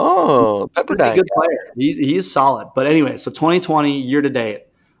 Oh, Pepperdine. Good player. He's solid. But anyway, so 2020, year to date.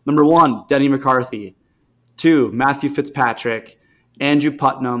 Number 1, Denny McCarthy. 2, Matthew Fitzpatrick. Andrew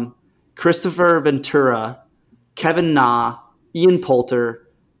Putnam. Christopher Ventura. Kevin Na. Ian Poulter.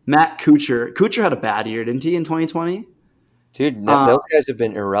 Matt Kuchar. Kuchar had a bad year, didn't he, in 2020? Dude, those guys have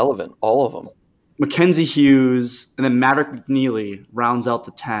been irrelevant, all of them. Mackenzie Hughes, and then Maverick McNeely rounds out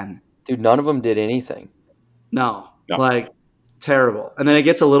the 10. Dude, none of them did anything. No. Like, terrible. And then it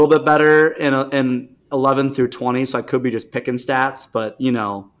gets a little bit better in 11 through 20, so I could be just picking stats, but, you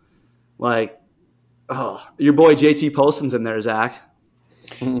know, like, your boy JT Poston's in there, Zach.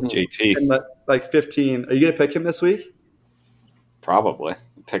 JT. And like 15. Are you going to pick him this week? Probably.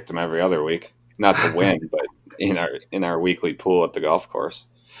 Picked him every other week. Not to win, but in our weekly pool at the golf course.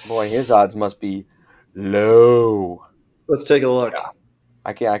 Boy, his odds must be low. Let's take a look. Yeah.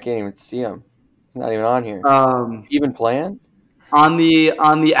 I can't even see him. He's not even on here. Even playing? On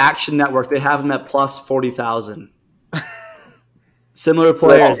the Action Network, they have him at plus 40,000. Similar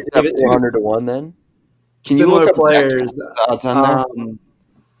players. 400 to 1 then? Can you Similar look up players. odds on there?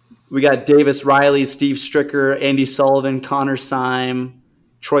 We got Davis Riley, Steve Stricker, Andy Sullivan, Connor Syme,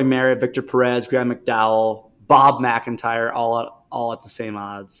 Troy Merritt, Victor Perez, Graham McDowell, Bob McIntyre, all at the same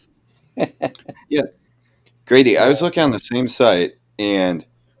odds. Yeah. Grady, I was looking on the same site, and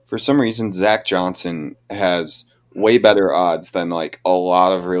for some reason, Zach Johnson has way better odds than like a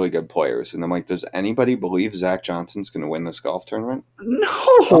lot of really good players. And I'm like, does anybody believe Zach Johnson's going to win this golf tournament?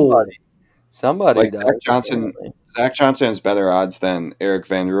 No. Somebody like does. Zach Johnson has better odds than Eric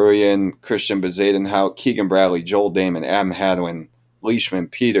Van Rooyen, Christian Bezadenhout, Keegan Bradley, Joel Damon, Adam Hadwin, Leishman,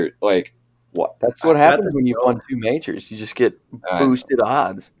 Peter. Like, what? That's what happens when you won 2 majors. You just get boosted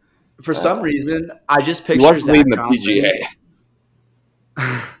odds. For some reason, I just picture He was Zach leading the Johnson.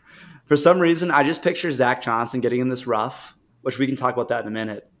 PGA. For some reason, I just picture Zach Johnson getting in this rough, which we can talk about that in a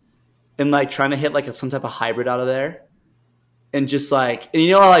minute, and like trying to hit like some type of hybrid out of there. And just like, and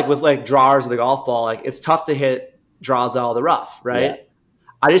you know, like with like drawers of the golf ball, like it's tough to hit draws out of the rough, right? Yeah.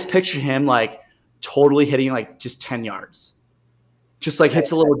 I just picture him like totally hitting like just 10 yards. Just like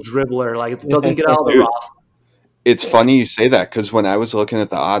hits a little dribbler, like it doesn't get out of the rough. It's funny you say that because when I was looking at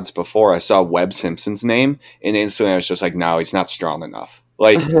the odds before, I saw Webb Simpson's name, and instantly I was just like, no, he's not strong enough.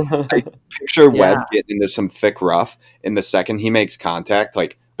 Like, I picture Webb getting into some thick rough, and the second he makes contact,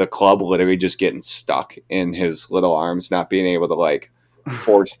 like, the club literally just getting stuck in his little arms, not being able to like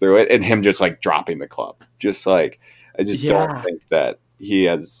force through it, and him just like dropping the club. Just like, I just don't think that he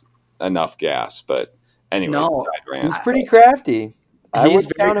has enough gas. But anyway, he's pretty crafty. I would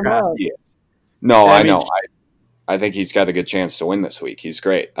count him out. No, I know. I think he's got a good chance to win this week. He's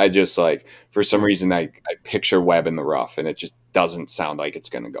great. I just like, for some reason, I picture Webb in the rough, and it just doesn't sound like it's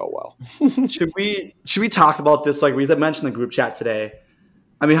going to go well. Should we talk about this? Like we mentioned in the group chat today.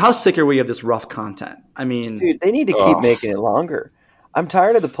 I mean, how sick are we of this rough content? I mean, dude, they need to keep making it longer. I'm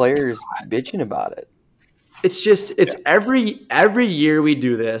tired of the players bitching about it. It's just, every year we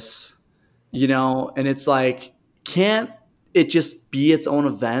do this, you know, and it's like, can't it just be its own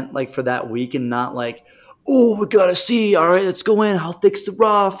event, like for that week, and not like, oh, we gotta see. All right, let's go in. How thick's the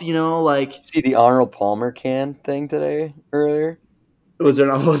rough? You know, like see the Arnold Palmer can thing earlier. Was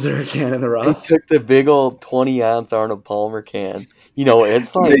there a can in the rough? They took the big old 20-ounce Arnold Palmer can. You know,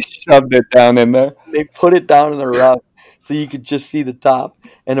 it's like they shoved it down in there. They put it down in the rough so you could just see the top.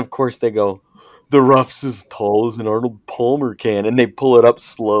 And of course they go, the rough's as tall as an Arnold Palmer can, and they pull it up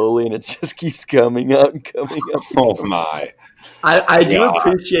slowly, and it just keeps coming up and coming up. Oh my! I do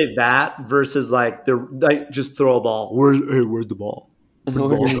appreciate that versus like just throw a ball. Where's the ball?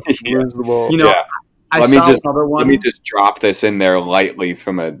 Where's the ball? You know. Let me just drop this in there lightly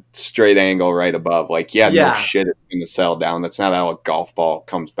from a straight angle right above. Like, no shit, it's going to settle down. That's not how a golf ball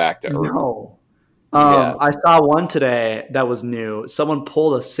comes back to earth. No. I saw one today that was new. Someone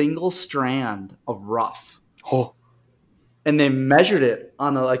pulled a single strand of rough. Oh. And they measured it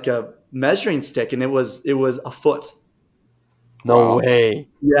on a measuring stick, and it was a foot. No way.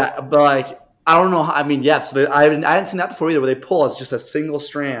 Yeah, but like, I don't know. I mean, so I hadn't seen that before either, where they pull it's just a single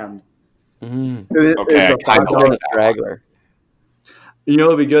strand. Okay, a straggler. You know,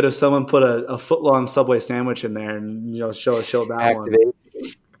 it'd be good if someone put a foot-long Subway sandwich in there and show that activate.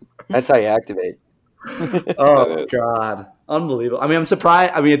 One. That's how you activate. Oh God, unbelievable! I mean, I'm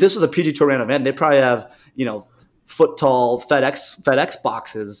surprised. I mean, if this was a PG Tour Round event, they'd probably have foot-tall FedEx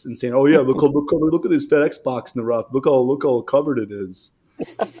boxes and saying, "Oh yeah, look at this FedEx box in the rough. Look how covered it is."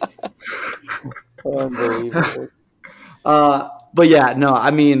 Unbelievable. But yeah, no, I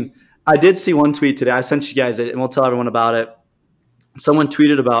mean. I did see one tweet today. I sent you guys it, and we'll tell everyone about it. Someone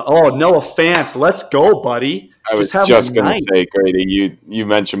tweeted about, Noah Fant, let's go, buddy. I was just going to say, Grady, you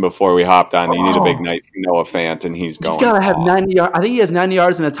mentioned before we hopped on, you need a big night from Noah Fant, and he's going. He's got to have 90 yards. I think he has 90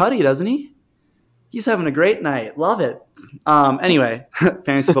 yards and a tutty, doesn't he? He's having a great night. Love it. Anyway,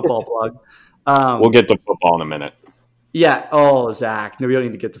 fantasy football plug. We'll get to football in a minute. Yeah. Oh, Zach. No, we don't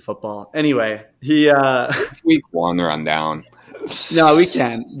need to get to football. Anyway, he week 1 rundown. No, we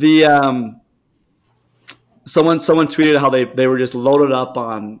can. Someone tweeted how they were just loaded up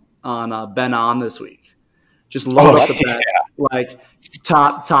on Ben On this week. Just loaded up the bet, like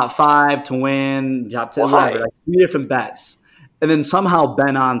top 5 to win, top 10, whatever, like 3 different bets. And then somehow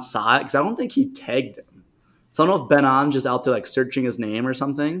Ben On saw it because I don't think he tagged him. So I don't know if Ben On just out there like searching his name or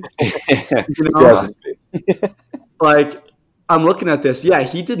something. Like I'm looking at this. Yeah,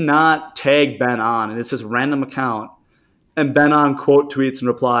 he did not tag Ben On, and it's this random account. And Ben On quote tweets and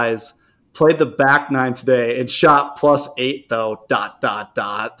replies, "Played the back 9 today and shot +8 though. ...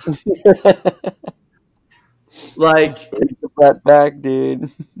 Like take the bet back,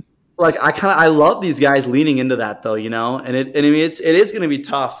 dude. Like I love these guys leaning into that though, and I mean it is going to be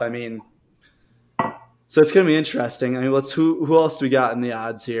tough. I mean, so it's going to be interesting. I mean, who else do we got in the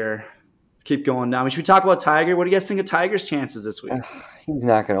odds here? Let's keep going down. Should we talk about Tiger? What do you guys think of Tiger's chances this week? He's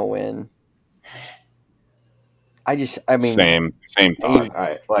not going to win. I mean, same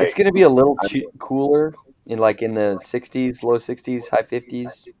thought. It's going to be a little cooler in the 60s, low 60s, high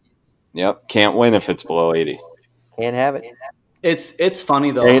 50s. Yep, can't win if it's below 80. Can't have it. It's funny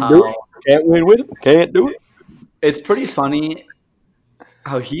though. Can't win with him. Can't do it. It's pretty funny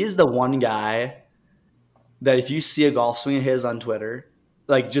how he is the one guy that if you see a golf swing of his on Twitter,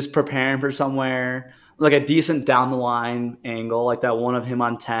 like just preparing for somewhere, like a decent down the line angle, like that one of him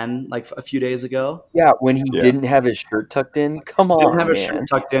on 10, like a few days ago. Yeah, when he didn't have his shirt tucked in. Come on, didn't have his shirt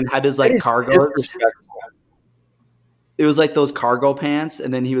tucked in. Had his cargos. It was like those cargo pants,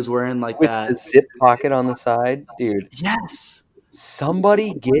 and then he was wearing like with that the zip pocket on the side, dude. Yes.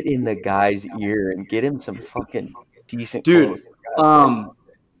 Somebody get in the guy's ear and get him some fucking decent clothes. Dude,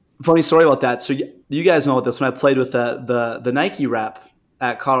 funny story about that. So you guys know about this when I played with the Nike rep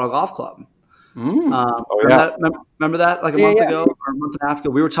at Colorado Golf Club. Remember that like a month ago or a month and a half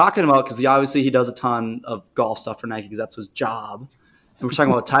ago? We were talking about because he does a ton of golf stuff for Nike because that's his job. And we're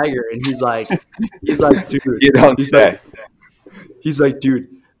talking about Tiger, and he's like, dude, you don't say. He's like, dude,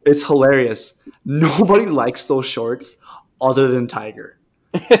 it's hilarious. Nobody likes those shorts other than Tiger.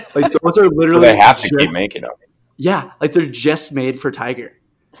 Like those are literally so they have to keep making them. Yeah, like they're just made for Tiger.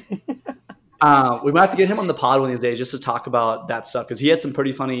 We might have to get him on the pod one of these days just to talk about that stuff because he had some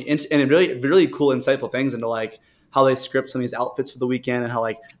pretty funny and really, really cool, insightful things into like how they script some of these outfits for the weekend and how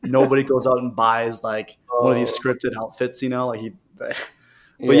like nobody goes out and buys like one of these scripted outfits, like he. But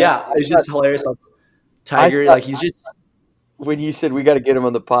it's just hilarious. Tiger, he's just. When you said we got to get him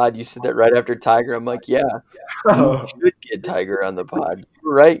on the pod, you said that right after Tiger. I'm like, you should get Tiger on the pod.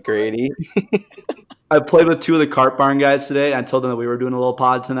 You're right, Grady. I played with 2 of the Cart Barn guys today. I told them that we were doing a little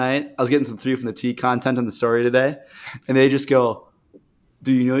pod tonight. I was getting some 3 from the T content on the story today. And they just go,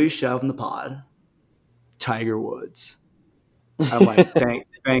 "Do you know you should have on the pod? Tiger Woods." I'm like,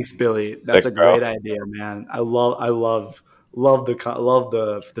 thanks, Billy. That's a great idea, man. I love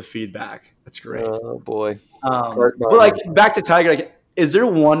the feedback. That's great. Oh boy. But like back to Tiger, like, is there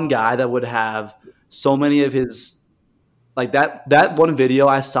one guy that would have so many of his like that one video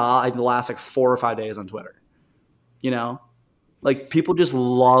I saw like the last like 4 or 5 days on Twitter? Like people just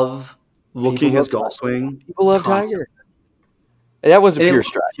love looking at his golf swing. People love Tiger. And that was a pure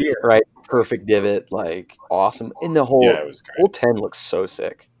strike, right? Perfect divot, like awesome. And the whole 10 looks so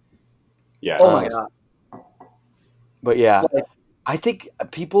sick. Yeah. Oh my god. But I think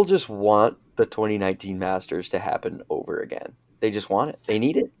people just want the 2019 Masters to happen over again. They just want it. They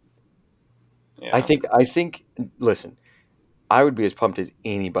need it. Yeah. I think. Listen, I would be as pumped as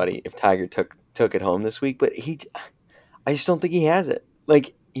anybody if Tiger took it home this week. But I just don't think he has it.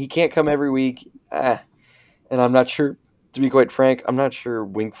 Like he can't come every week. And I'm not sure. To be quite frank, I'm not sure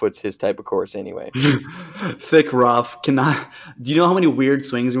Winged Foot's his type of course anyway. Thick rough. Do you know how many weird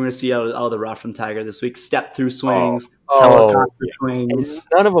swings we're going to see out of the rough from Tiger this week? Step through swings, helicopter swings. And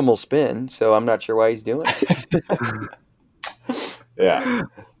none of them will spin, so I'm not sure why he's doing it. Yeah.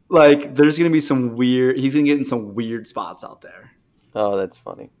 Like there's going to be he's going to get in some weird spots out there. Oh, that's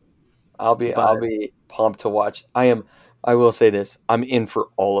funny. I'll be pumped to watch. I will say this. I'm in for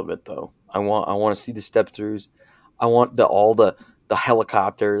all of it though. I want to see the step throughs. I want all the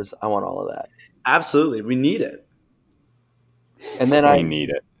helicopters. I want all of that. Absolutely. We need it. And then we need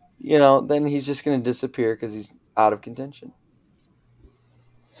it. Then he's just going to disappear because he's out of contention.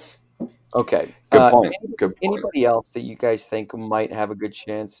 Okay. Good point. Good point. Anybody else that you guys think might have a good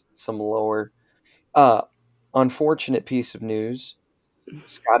chance? Some lower. Unfortunate piece of news.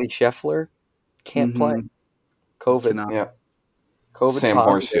 Scotty Scheffler can't play. COVID. Yeah. COVID. Sam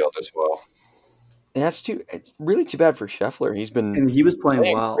Horsfield as well. And it's really too bad for Scheffler. And he was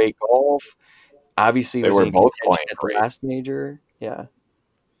playing well. Great golf. Obviously, they were both playing at great. The last major. Yeah.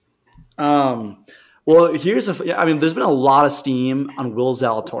 Well, there's been a lot of steam on Will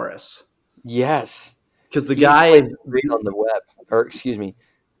Zalatoris. Yes. Because the guy is great on the web. Or, excuse me,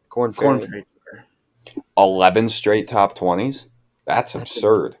 Corn Ferry. 11 straight top 20s? That's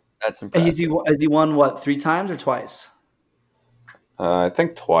absurd. That's impressive. Has he won, what, 3 times or twice? I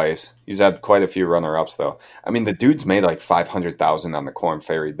think twice. He's had quite a few runner-ups, though. I mean, the dude's made like $500,000 on the Corn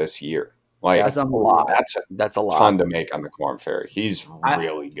Ferry this year. Like that's a lot. That's a ton to make on the Corn Ferry. He's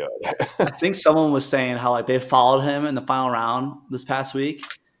really good. I think someone was saying how like they followed him in the final round this past week,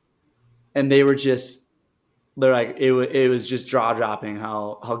 and they're like it was just jaw dropping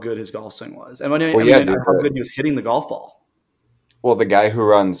how good his golf swing was, and how good he was hitting the golf ball. Well, the guy who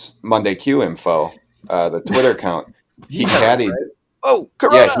runs Monday Q Info, the Twitter account, he caddied. Right? Oh,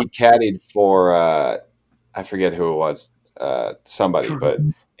 Corona. Yeah, he caddied for I forget who it was, somebody, but.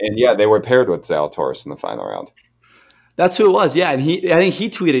 And yeah, they were paired with Zalatoris in the final round. That's who it was, yeah. And I think he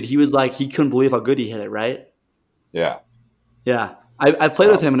tweeted, he was like, he couldn't believe how good he hit it, right? Yeah. Yeah. I played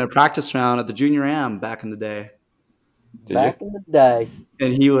with him in a practice round at the Junior Am back in the day. Back in the day.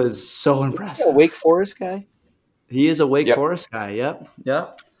 And he was so impressive. A Wake Forest guy? He is a Wake Forest guy, yep.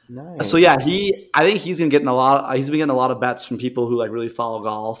 Nice. So yeah, I think he's been getting a lot of bets from people who like really follow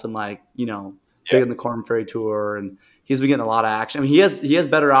golf and like, big in the Corn Ferry Tour, and he's been getting a lot of action. I mean, he has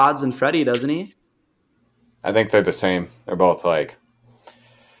better odds than Freddie, doesn't he? I think they're the same. They're both like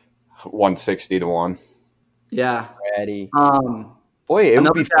 160 to 1. Yeah. Freddie. Boy, it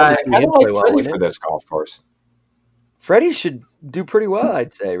would be fun to see him play well for this golf course. Freddie should do pretty well,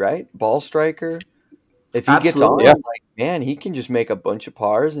 I'd say, right? Ball striker. If he gets on, man, he can just make a bunch of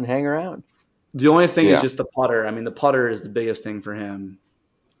pars and hang around. The only thing is just the putter. I mean, the putter is the biggest thing for him.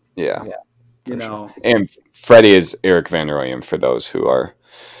 Yeah. Sure. And Freddie is Eric Van Rooyen for those who are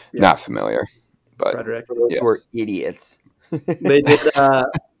not familiar. But Frederick. For those who are idiots. They did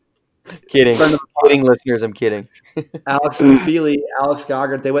kidding. Kidding listeners, I'm kidding. Alex and Feely, Alex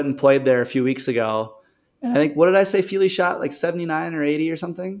Goggard, they went and played there a few weeks ago. And I think, what did I say? Feely shot like 79 or 80 or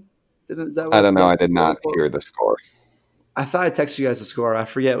something? I don't know. I did not hear the score. I thought I texted you guys the score. I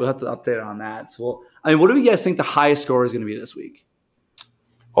forget. We'll have to update on that. So, what do you guys think the highest score is going to be this week?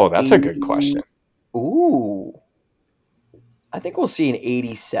 Oh, that's a good question. Ooh. I think we'll see an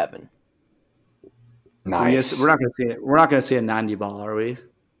 87. Nice. We're not going to see a 90 ball, are we?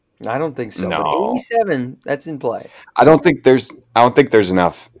 I don't think so. No. But 87, that's in play. I don't think there's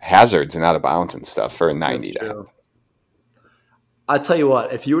enough hazards and out of bounds and stuff for a 90. I'll tell you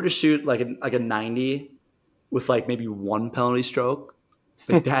what, if you were to shoot like a 90 with like maybe one penalty stroke,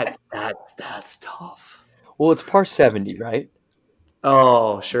 like that's tough. Well, it's par 70, right?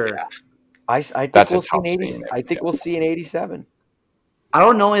 Oh, sure. Yeah. I think that's we'll see an 80. I think we'll see an 87. I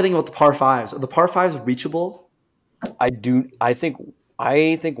don't know anything about the par 5s. Are the par 5s reachable? I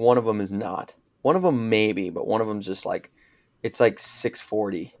think one of them is not. One of them maybe, but one of them's just like it's like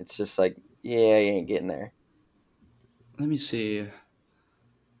 640. It's just like, you ain't getting there. Let me see.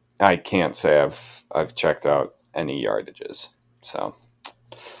 I can't say I've checked out any yardages, so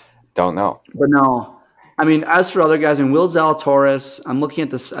don't know. But no, I mean, as for other guys, Will Zalatoris, I'm looking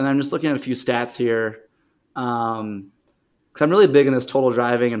at this, and I'm just looking at a few stats here, because I'm really big in this total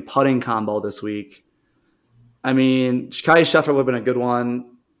driving and putting combo this week. I mean, Scotty Scheffler would have been a good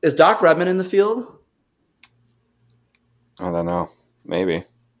one. Is Doc Redman in the field? I don't know. Maybe.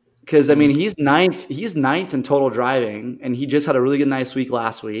 Because, I mean, he's ninth in total driving, and he just had a really nice week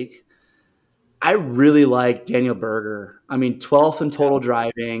last week. I really like Daniel Berger. I mean, 12th in total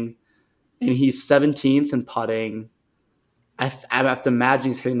driving, and he's 17th in putting. I have to imagine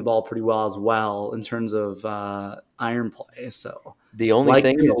he's hitting the ball pretty well as well in terms of iron play. So the only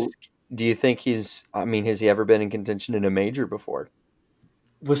thing is, do you think has he ever been in contention in a major before?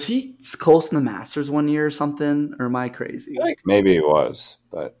 Was he close in the Masters one year or something, or am I crazy? I think maybe he was,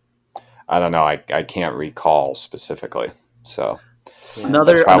 but I don't know. I can't recall specifically. So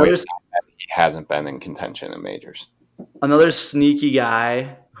another he hasn't been in contention in majors. Another sneaky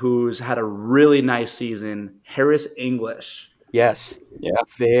guy who's had a really nice season, Harris English. Yes. Yeah.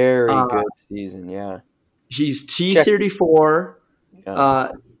 Very good season. Yeah. He's T34.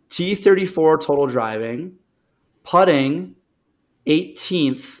 T34 total driving, putting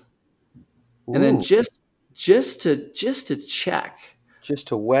 18th, and then just to check, just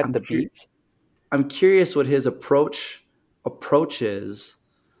to wet the beak. I'm curious what his approach is.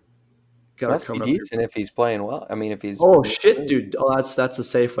 Must be decent if he's playing well. I mean, if he's shit, dude. Oh, that's a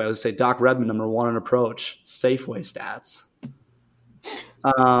Safeway. I would say Doc Redman, number 1 in approach. Safeway stats.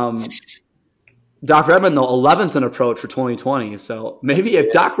 Doc Redman though 11th in approach for 2020. So maybe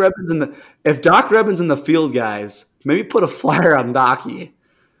if Doc Redman's in the field, guys, maybe put a flyer on Docky.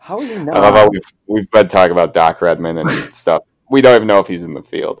 How are you not? I love how we've been talking about Doc Redman and stuff. We don't even know if he's in the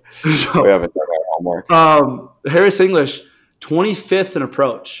field. We haven't done our homework. Harris English, 25th in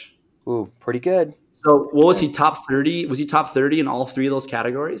approach. Ooh, pretty good. So what was he, top 30? Was he top 30 in all 3 of those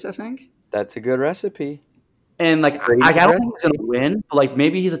categories, I think? That's a good recipe. And like I don't think he's gonna win, but like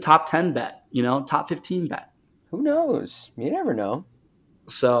maybe he's a top 10 bet, top 15 bet. Who knows? You never know.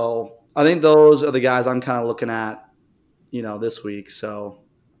 So I think those are the guys I'm kind of looking at, this week. So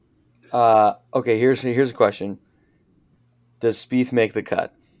okay, here's a question. Does Spieth make the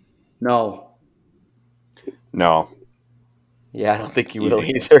cut? No. Yeah, I don't think he will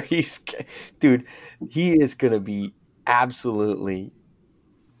either. He is going to be absolutely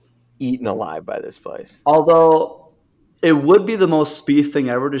eaten alive by this place. Although it would be the most Spieth thing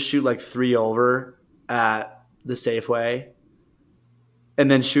ever to shoot like 3 over at the Safeway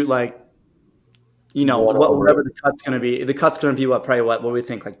and then shoot like, whatever the cut's going to be. The cut's going to be what do we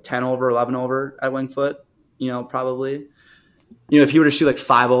think, like 10 over, 11 over at Winged Foot, probably. If he were to shoot like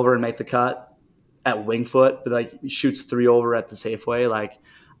 5 over and make the cut at Winged Foot, but like he shoots 3 over at the Safeway, like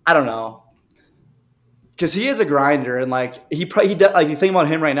I don't know, because he is a grinder and like he does, like you think about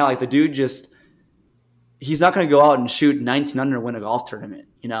him right now, like the dude he's not going to go out and shoot 19 under and win a golf tournament,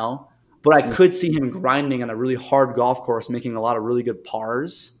 But I could see him grinding on a really hard golf course, making a lot of really good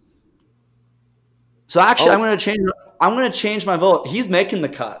pars. So actually, I'm going to change my vote. He's making the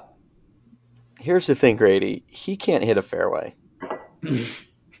cut. Here's the thing, Grady. He can't hit a fairway.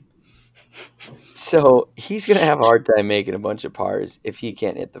 So he's going to have a hard time making a bunch of pars if he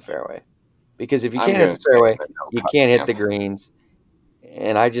can't hit the fairway. Because if you can't hit the fairway, you can't hit the greens.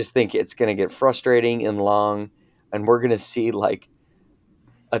 And I just think it's going to get frustrating and long. And we're going to see like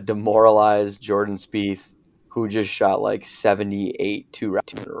a demoralized Jordan Spieth who just shot like 78 2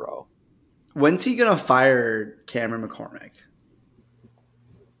 rounds in a row. When's he going to fire Cameron McCormick?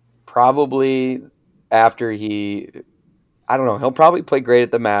 Probably after I don't know. He'll probably play great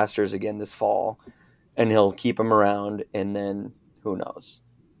at the Masters again this fall, and he'll keep him around, and then who knows?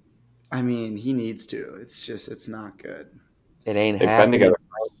 I mean, he needs to. It's not good. It ain't They've happening. been together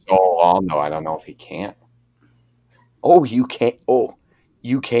for so long, though. I don't know if he can. Oh, you can't. Oh,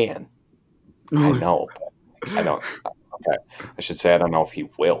 you can. I know. But I don't. Okay. I should say I don't know if he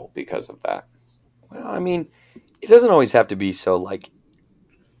will because of that. Well, I mean, it doesn't always have to be so like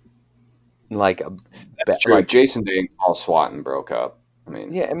a. That's true. Like Jason Day and Paul Swatton broke up. I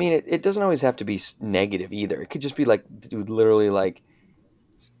mean, yeah. I mean, it doesn't always have to be negative either. It could just be like, dude, literally like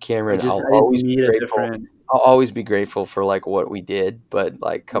Cameron. I'll always be grateful for like what we did, but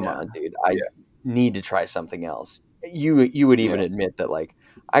like, come on, dude, I need to try something else. You would even admit that like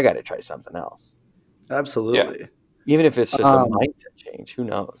I got to try something else. Absolutely. Yeah. Even if it's just a mindset change, who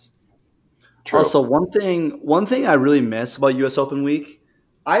knows? True. Also, one thing I really miss about U.S. Open week,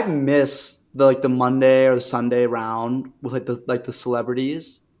 I miss the Monday or the Sunday round with like the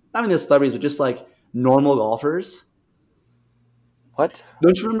celebrities. Not even the celebrities, but just like normal golfers. What?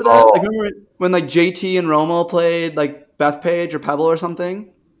 Don't you remember that? Like, remember when like JT and Romo played like Bethpage or Pebble or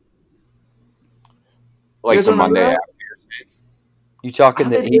something? Like the Monday after. You talking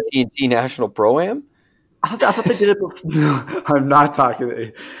the AT&T National Pro-Am? I thought they did it before. No, I'm not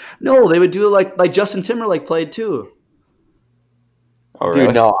talking. No, they would do it like Justin Timberlake played too. Oh, really?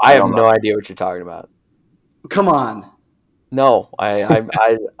 Dude, no, I have no idea what you're talking about. Come on. No,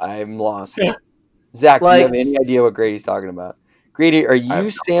 I'm lost. Zach, do you have any idea what Grady's talking about? Grady, are you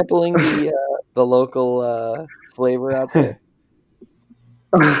sampling the local flavor out there?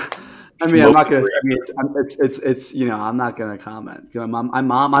 I mean, I'm not gonna. I mean, it's I'm not gonna comment.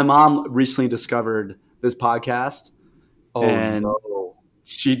 My mom recently discovered this podcast, and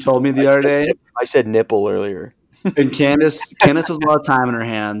she told me the other day. I said nipple earlier. And Candace has a lot of time in her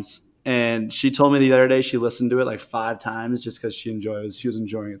hands, and she told me the other day she listened to it like 5 times just because she was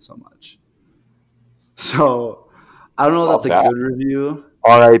enjoying it so much. So I don't know if that's a good review.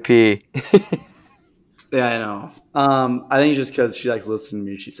 R.I.P. Yeah, I know. I think just because she likes listening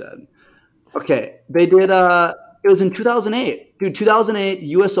to me, she said. Okay, they did. It was in 2008, dude. 2008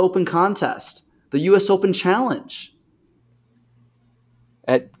 U.S. Open contest, the U.S. Open Challenge.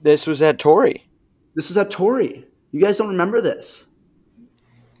 This was at Torrey. This was at Torrey. You guys don't remember this?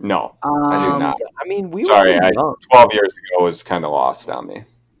 No, I do not. I mean, we Sorry, were young. 12 years ago was kind of lost on me.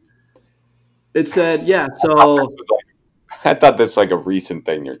 It said, yeah. So I thought this was like a recent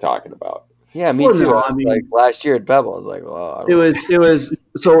thing you're talking about. Yeah, me Well, too. no, I I mean- like last year at Bevel, I was like, well, I don't it was.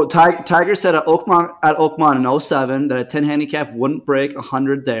 So Tiger said at Oakmont in 07 that a 10 handicap wouldn't break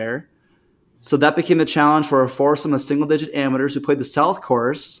 100 there. So that became the challenge for a foursome of single-digit amateurs who played the South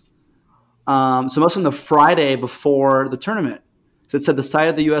Course. So it must have been the Friday before the tournament. So it said the site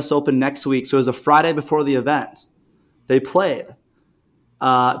of the U.S. Open next week. So it was a Friday before the event. They played.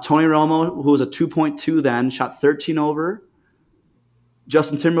 Tony Romo, who was a 2.2 then, shot 13 over.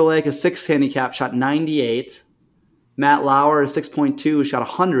 Justin Timberlake, a 6 handicap, shot 98. Matt Lauer, a 6.2, shot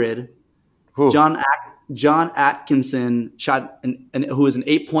 100. Whew. John Atkinson, who was an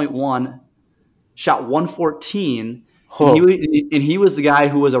 8.1, shot 114. Huh. And he was the guy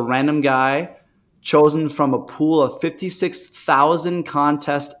who was a random guy chosen from a pool of 56,000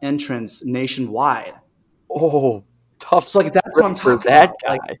 contest entrants nationwide. Oh, tough. So like that's what I'm for talking that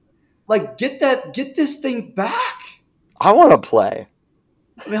about. guy. Like get this thing back. I want to play.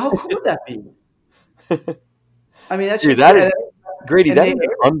 I mean, how cool would that be? I mean, Dude, that is Grady. and That they- is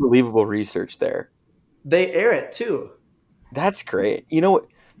unbelievable research there. they air it too. That's great. You know what?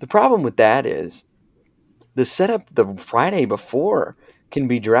 The problem with that is the setup the Friday before can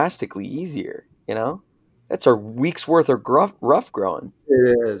be drastically easier. You know, that's a week's worth of rough growing.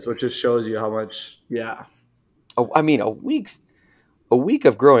 It is, which just shows you how much. Yeah, I mean, a week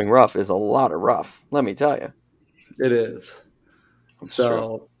of growing rough is a lot of rough. Let me tell you. it is. That's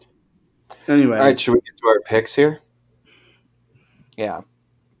So anyway, All right, should we get to our picks here? Yeah.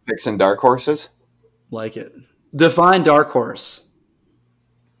 Picks and dark horses? like it. Define dark horse.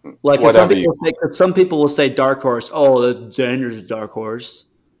 Like Whatever some people will say dark horse. Oh, Xander's a dark horse.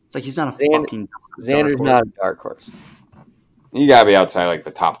 It's like he's not a fucking Xander's dark horse. not a dark horse. You got to be outside like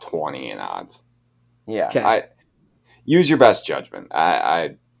the top 20 in odds. Yeah. Okay. Use your best judgment. I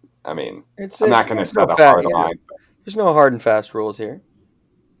mean, It's, I'm not it's- going to there's set no a fa- hard yeah. line. There's no hard and fast rules here.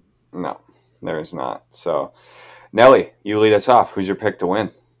 No, there is not. So, Nelly, you lead us off. Who's your pick to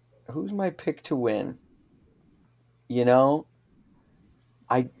win? Who's my pick to win? You know,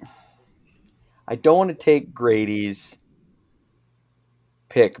 I don't want to take Grady's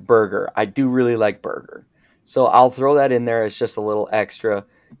pick, Berger. I do really like Berger. So I'll throw that in there as just a little extra,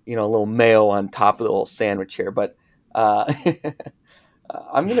 a little mayo on top of the little sandwich here. But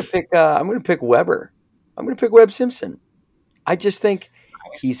I'm gonna pick Weber. I'm gonna pick Webb Simpson. I just think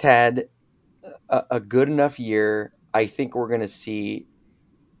he's had a good enough year. I think we're gonna see.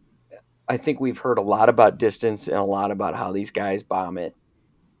 I think we've heard a lot about distance and a lot about how these guys bomb it.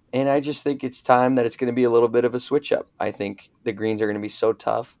 And I just think it's time that it's going to be a little bit of a switch up. I think the greens are going to be so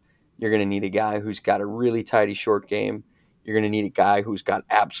tough. You're going to need a guy who's got a really tidy short game. You're going to need a guy who's got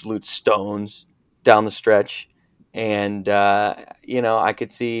absolute stones down the stretch. And, I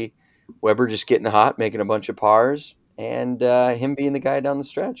could see Weber just getting hot, making a bunch of pars, and him being the guy down the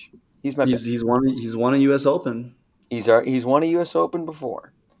stretch. He's my pick. He's won a U.S. Open. He's won a U.S. Open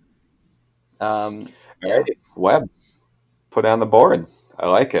before. All right, Webb, put on the board. I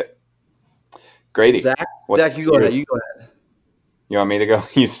like it. Grady. Zach, what's you go your- ahead. You go ahead. You want me to go?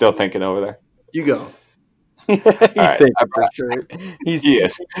 You still thinking over there? You go. He's right, thinking I for sure. He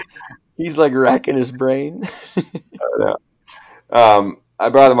is. He's like racking his brain. I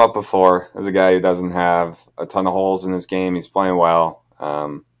brought him up before as a guy who doesn't have a ton of holes in his game. He's playing well.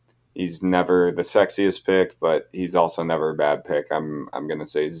 He's never the sexiest pick, but he's also never a bad pick. I'm going to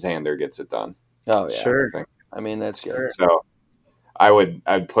say Xander gets it done. Oh yeah, Sure. I think. I mean that's good. Sure. So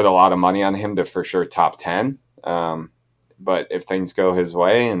I'd put a lot of money on him to for sure top 10. But if things go his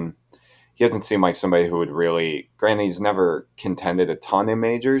way, and he doesn't seem like somebody who would really, granted he's never contended a ton in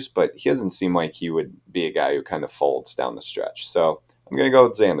majors, but he doesn't seem like he would be a guy who kind of folds down the stretch. So I'm going to go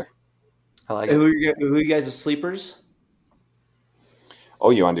with Xander. I like Who it. are you guys' sleepers? Oh,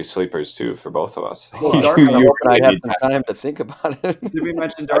 you want to do sleepers too for both of us? Well, dark I'm hoping really I'd have need some time to think about it. Did we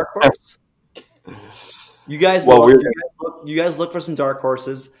mention dark horse? You guys, Well, you guys look for some dark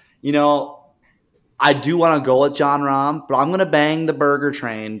horses. I do want to go with John Rahm, but I'm going to bang the Berger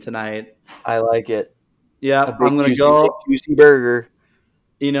train tonight. I like it. Yeah, A big I'm going to juicy- go. big juicy burger.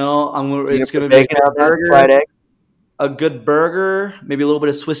 It's going to be bacon a on that burger, fried egg. a good burger, maybe a little bit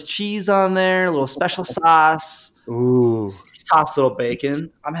of Swiss cheese on there, a little special sauce, Ooh, toss a little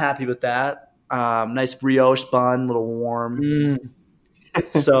bacon. I'm happy with that. Nice brioche bun, a little warm.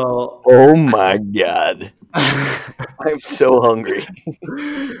 So, oh my god, I'm so hungry.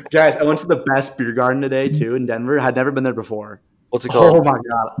 guys, I went to the best beer garden today too in Denver. I'd never been there before. What's it called? Oh my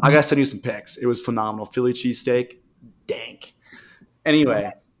god! I gotta send you some pics. It was phenomenal. Philly cheesesteak, dank.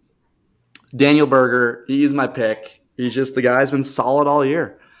 Anyway, Daniel Berger, he's my pick. He's just the guy's been solid all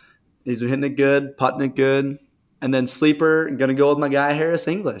year. He's been hitting it good, putting it good. And then sleeper, I'm gonna go with my guy Harris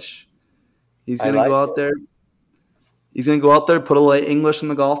English. He's gonna go out there. He's gonna go out there, put a little English in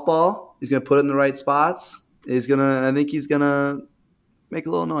the golf ball. He's gonna put it in the right spots. I think he's gonna make a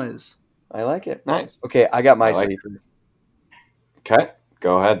little noise. I like it. Nice. Okay, I got my sleeper. Okay,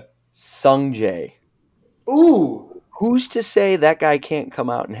 go ahead. Sung Jae. Ooh. Who's to say that guy can't come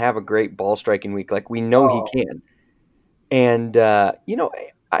out and have a great ball striking week? Like, we know he can. And, I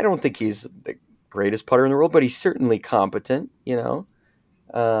don't think he's the greatest putter in the world, but he's certainly competent, he's a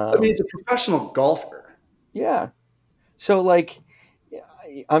professional golfer. Yeah. So,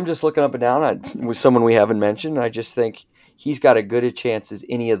 I'm just looking up and down with someone we haven't mentioned. I just think he's got as good a chance as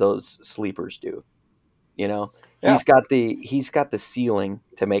any of those sleepers do. Yeah. He's got the ceiling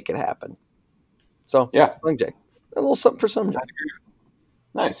to make it happen. So, Sung Jae. A little something for Sung Jae.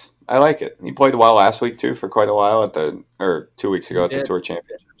 Nice. I like it. He played well last week, too, for quite a while 2 weeks ago at the Tour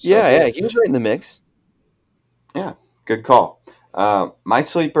Championship. So, yeah, he was right in the mix. Yeah, good call. My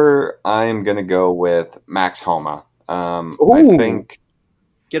sleeper, I'm going to go with Max Homa. I think...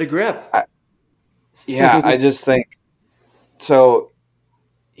 Get a grip. I just think... So,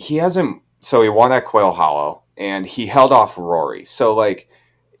 he won at Quail Hollow, and he held off Rory. So,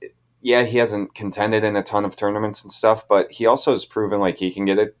 he hasn't contended in a ton of tournaments and stuff, but he also has proven he can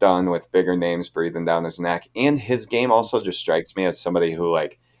get it done with bigger names breathing down his neck. And his game also just strikes me as somebody who,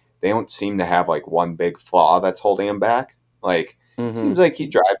 they don't seem to have, one big flaw that's holding him back. Seems like he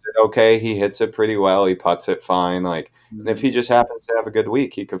drives it okay. He hits it pretty well. He putts it fine. And if he just happens to have a good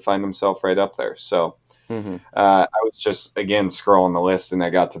week, he could find himself right up there. So I was just, again, scrolling the list, and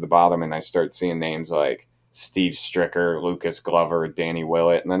I got to the bottom, and I start seeing names like Steve Stricker, Lucas Glover, Danny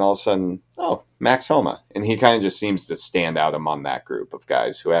Willett, and then all of a sudden, Max Homa. And he kind of just seems to stand out among that group of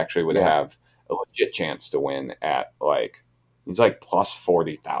guys who actually would have a legit chance to win at he's plus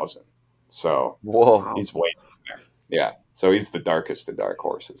 40,000. So he's way down there. Yeah. So he's the darkest of dark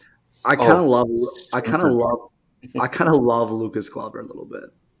horses. I kind of love Lucas Glover a little bit.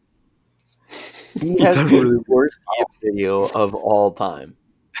 He has the worst video of all time.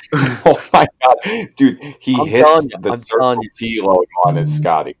 Oh my god, dude! Hits the Circle T logo on his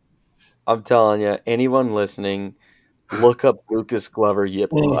Scotty. I'm telling you, anyone listening, look up Lucas Glover yip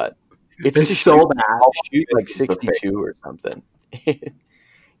putt. It's so bad. I'll shoot 62 or something,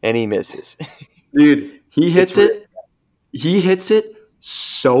 and he misses. Dude, he hits it. He hits it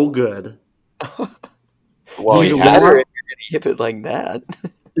so good. Well, he has it. He hit it like that.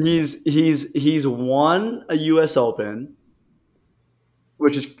 He's won a U.S. Open,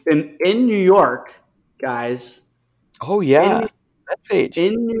 which is in New York, guys. Oh yeah, that page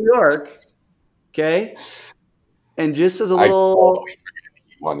in New York. Okay, and just as a little, he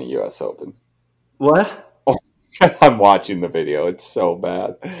won the U.S. Open. What? Oh, I'm watching the video. It's so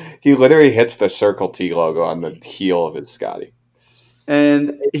bad. He literally hits the Circle T logo on the heel of his Scotty,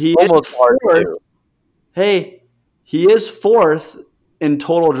 and he almost fourth. Hey, he is fourth in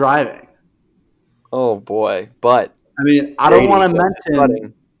total driving. Oh boy, but. I mean, I don't want to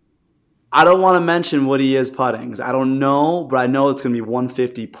mention what he is putting. I don't know, but I know it's going to be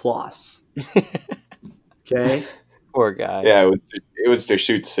 150 plus. Okay, poor guy. Yeah, it was to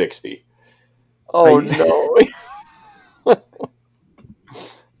shoot 60. Oh no!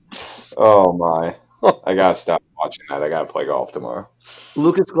 Oh my! I gotta stop watching that. I gotta play golf tomorrow.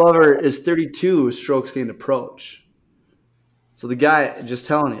 Lucas Glover is 32 strokes gained approach. So the guy, just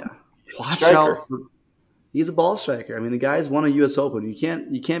telling you, watch out. He's a ball striker. I mean, the guy's won a U.S. Open.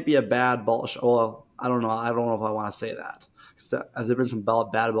 You can't be a bad ball. Well, I don't know. I don't know if I want to say that. Have there been some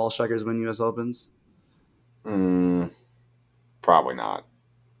bad ball strikers win U.S. Opens? Probably not.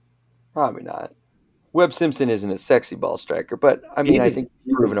 Probably not. Webb Simpson isn't a sexy ball striker, but I mean, I think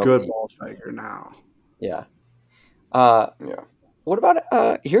he's a good ball striker now. Yeah. Yeah. What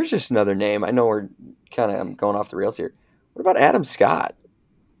about? Here's just another name. I know we're kind of going off the rails here. What about Adam Scott?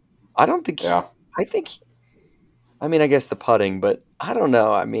 I don't think. Yeah. I think. I mean, I guess the putting, but I don't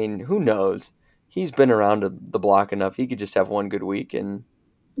know. I mean, who knows? He's been around the block enough. He could just have one good week, and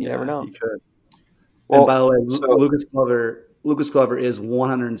you never know. He could. Well, and by the way, Lucas Glover is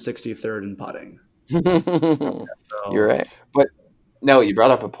 163rd in putting. You're right. But no, you brought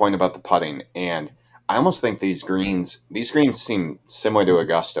up a point about the putting, and I almost think these greens seem similar to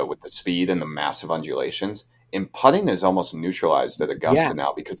Augusta with the speed and the massive undulations. And putting is almost neutralized at Augusta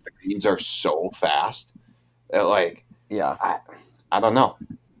now because the greens are so fast. I don't know.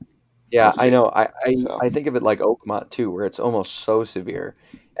 Yeah, I know. I think of it like Oakmont too, where it's almost so severe.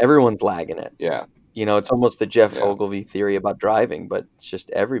 Everyone's lagging it. Yeah. It's almost the Jeff Ogilvy theory about driving, but it's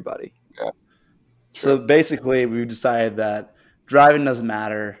just everybody. Yeah. So basically, we've decided that driving doesn't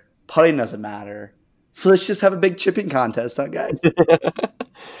matter, putting doesn't matter. So let's just have a big chipping contest, huh, guys?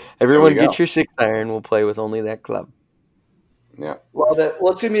 Everyone get your 6-iron. We'll play with only that club. Yeah. Well, it's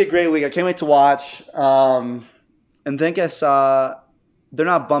going to be a great week. I can't wait to watch. And think I saw they're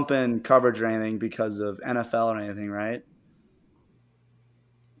not bumping coverage or anything because of NFL or anything, right?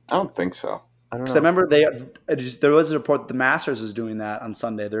 I don't think so. I don't know. Because I remember there was a report that the Masters is doing that on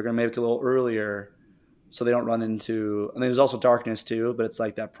Sunday. They're going to make it a little earlier so they don't run into – and there's also darkness too, but it's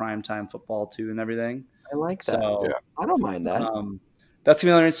like that primetime football too and everything. I like that. So, I don't mind that. That's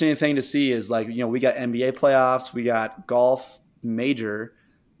the other interesting thing to see is like, we got NBA playoffs, we got golf major,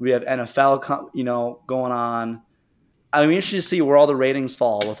 we have NFL, going on. I'm interested to see where all the ratings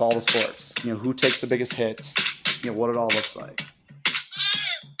fall with all the sports. Who takes the biggest hits, what it all looks like.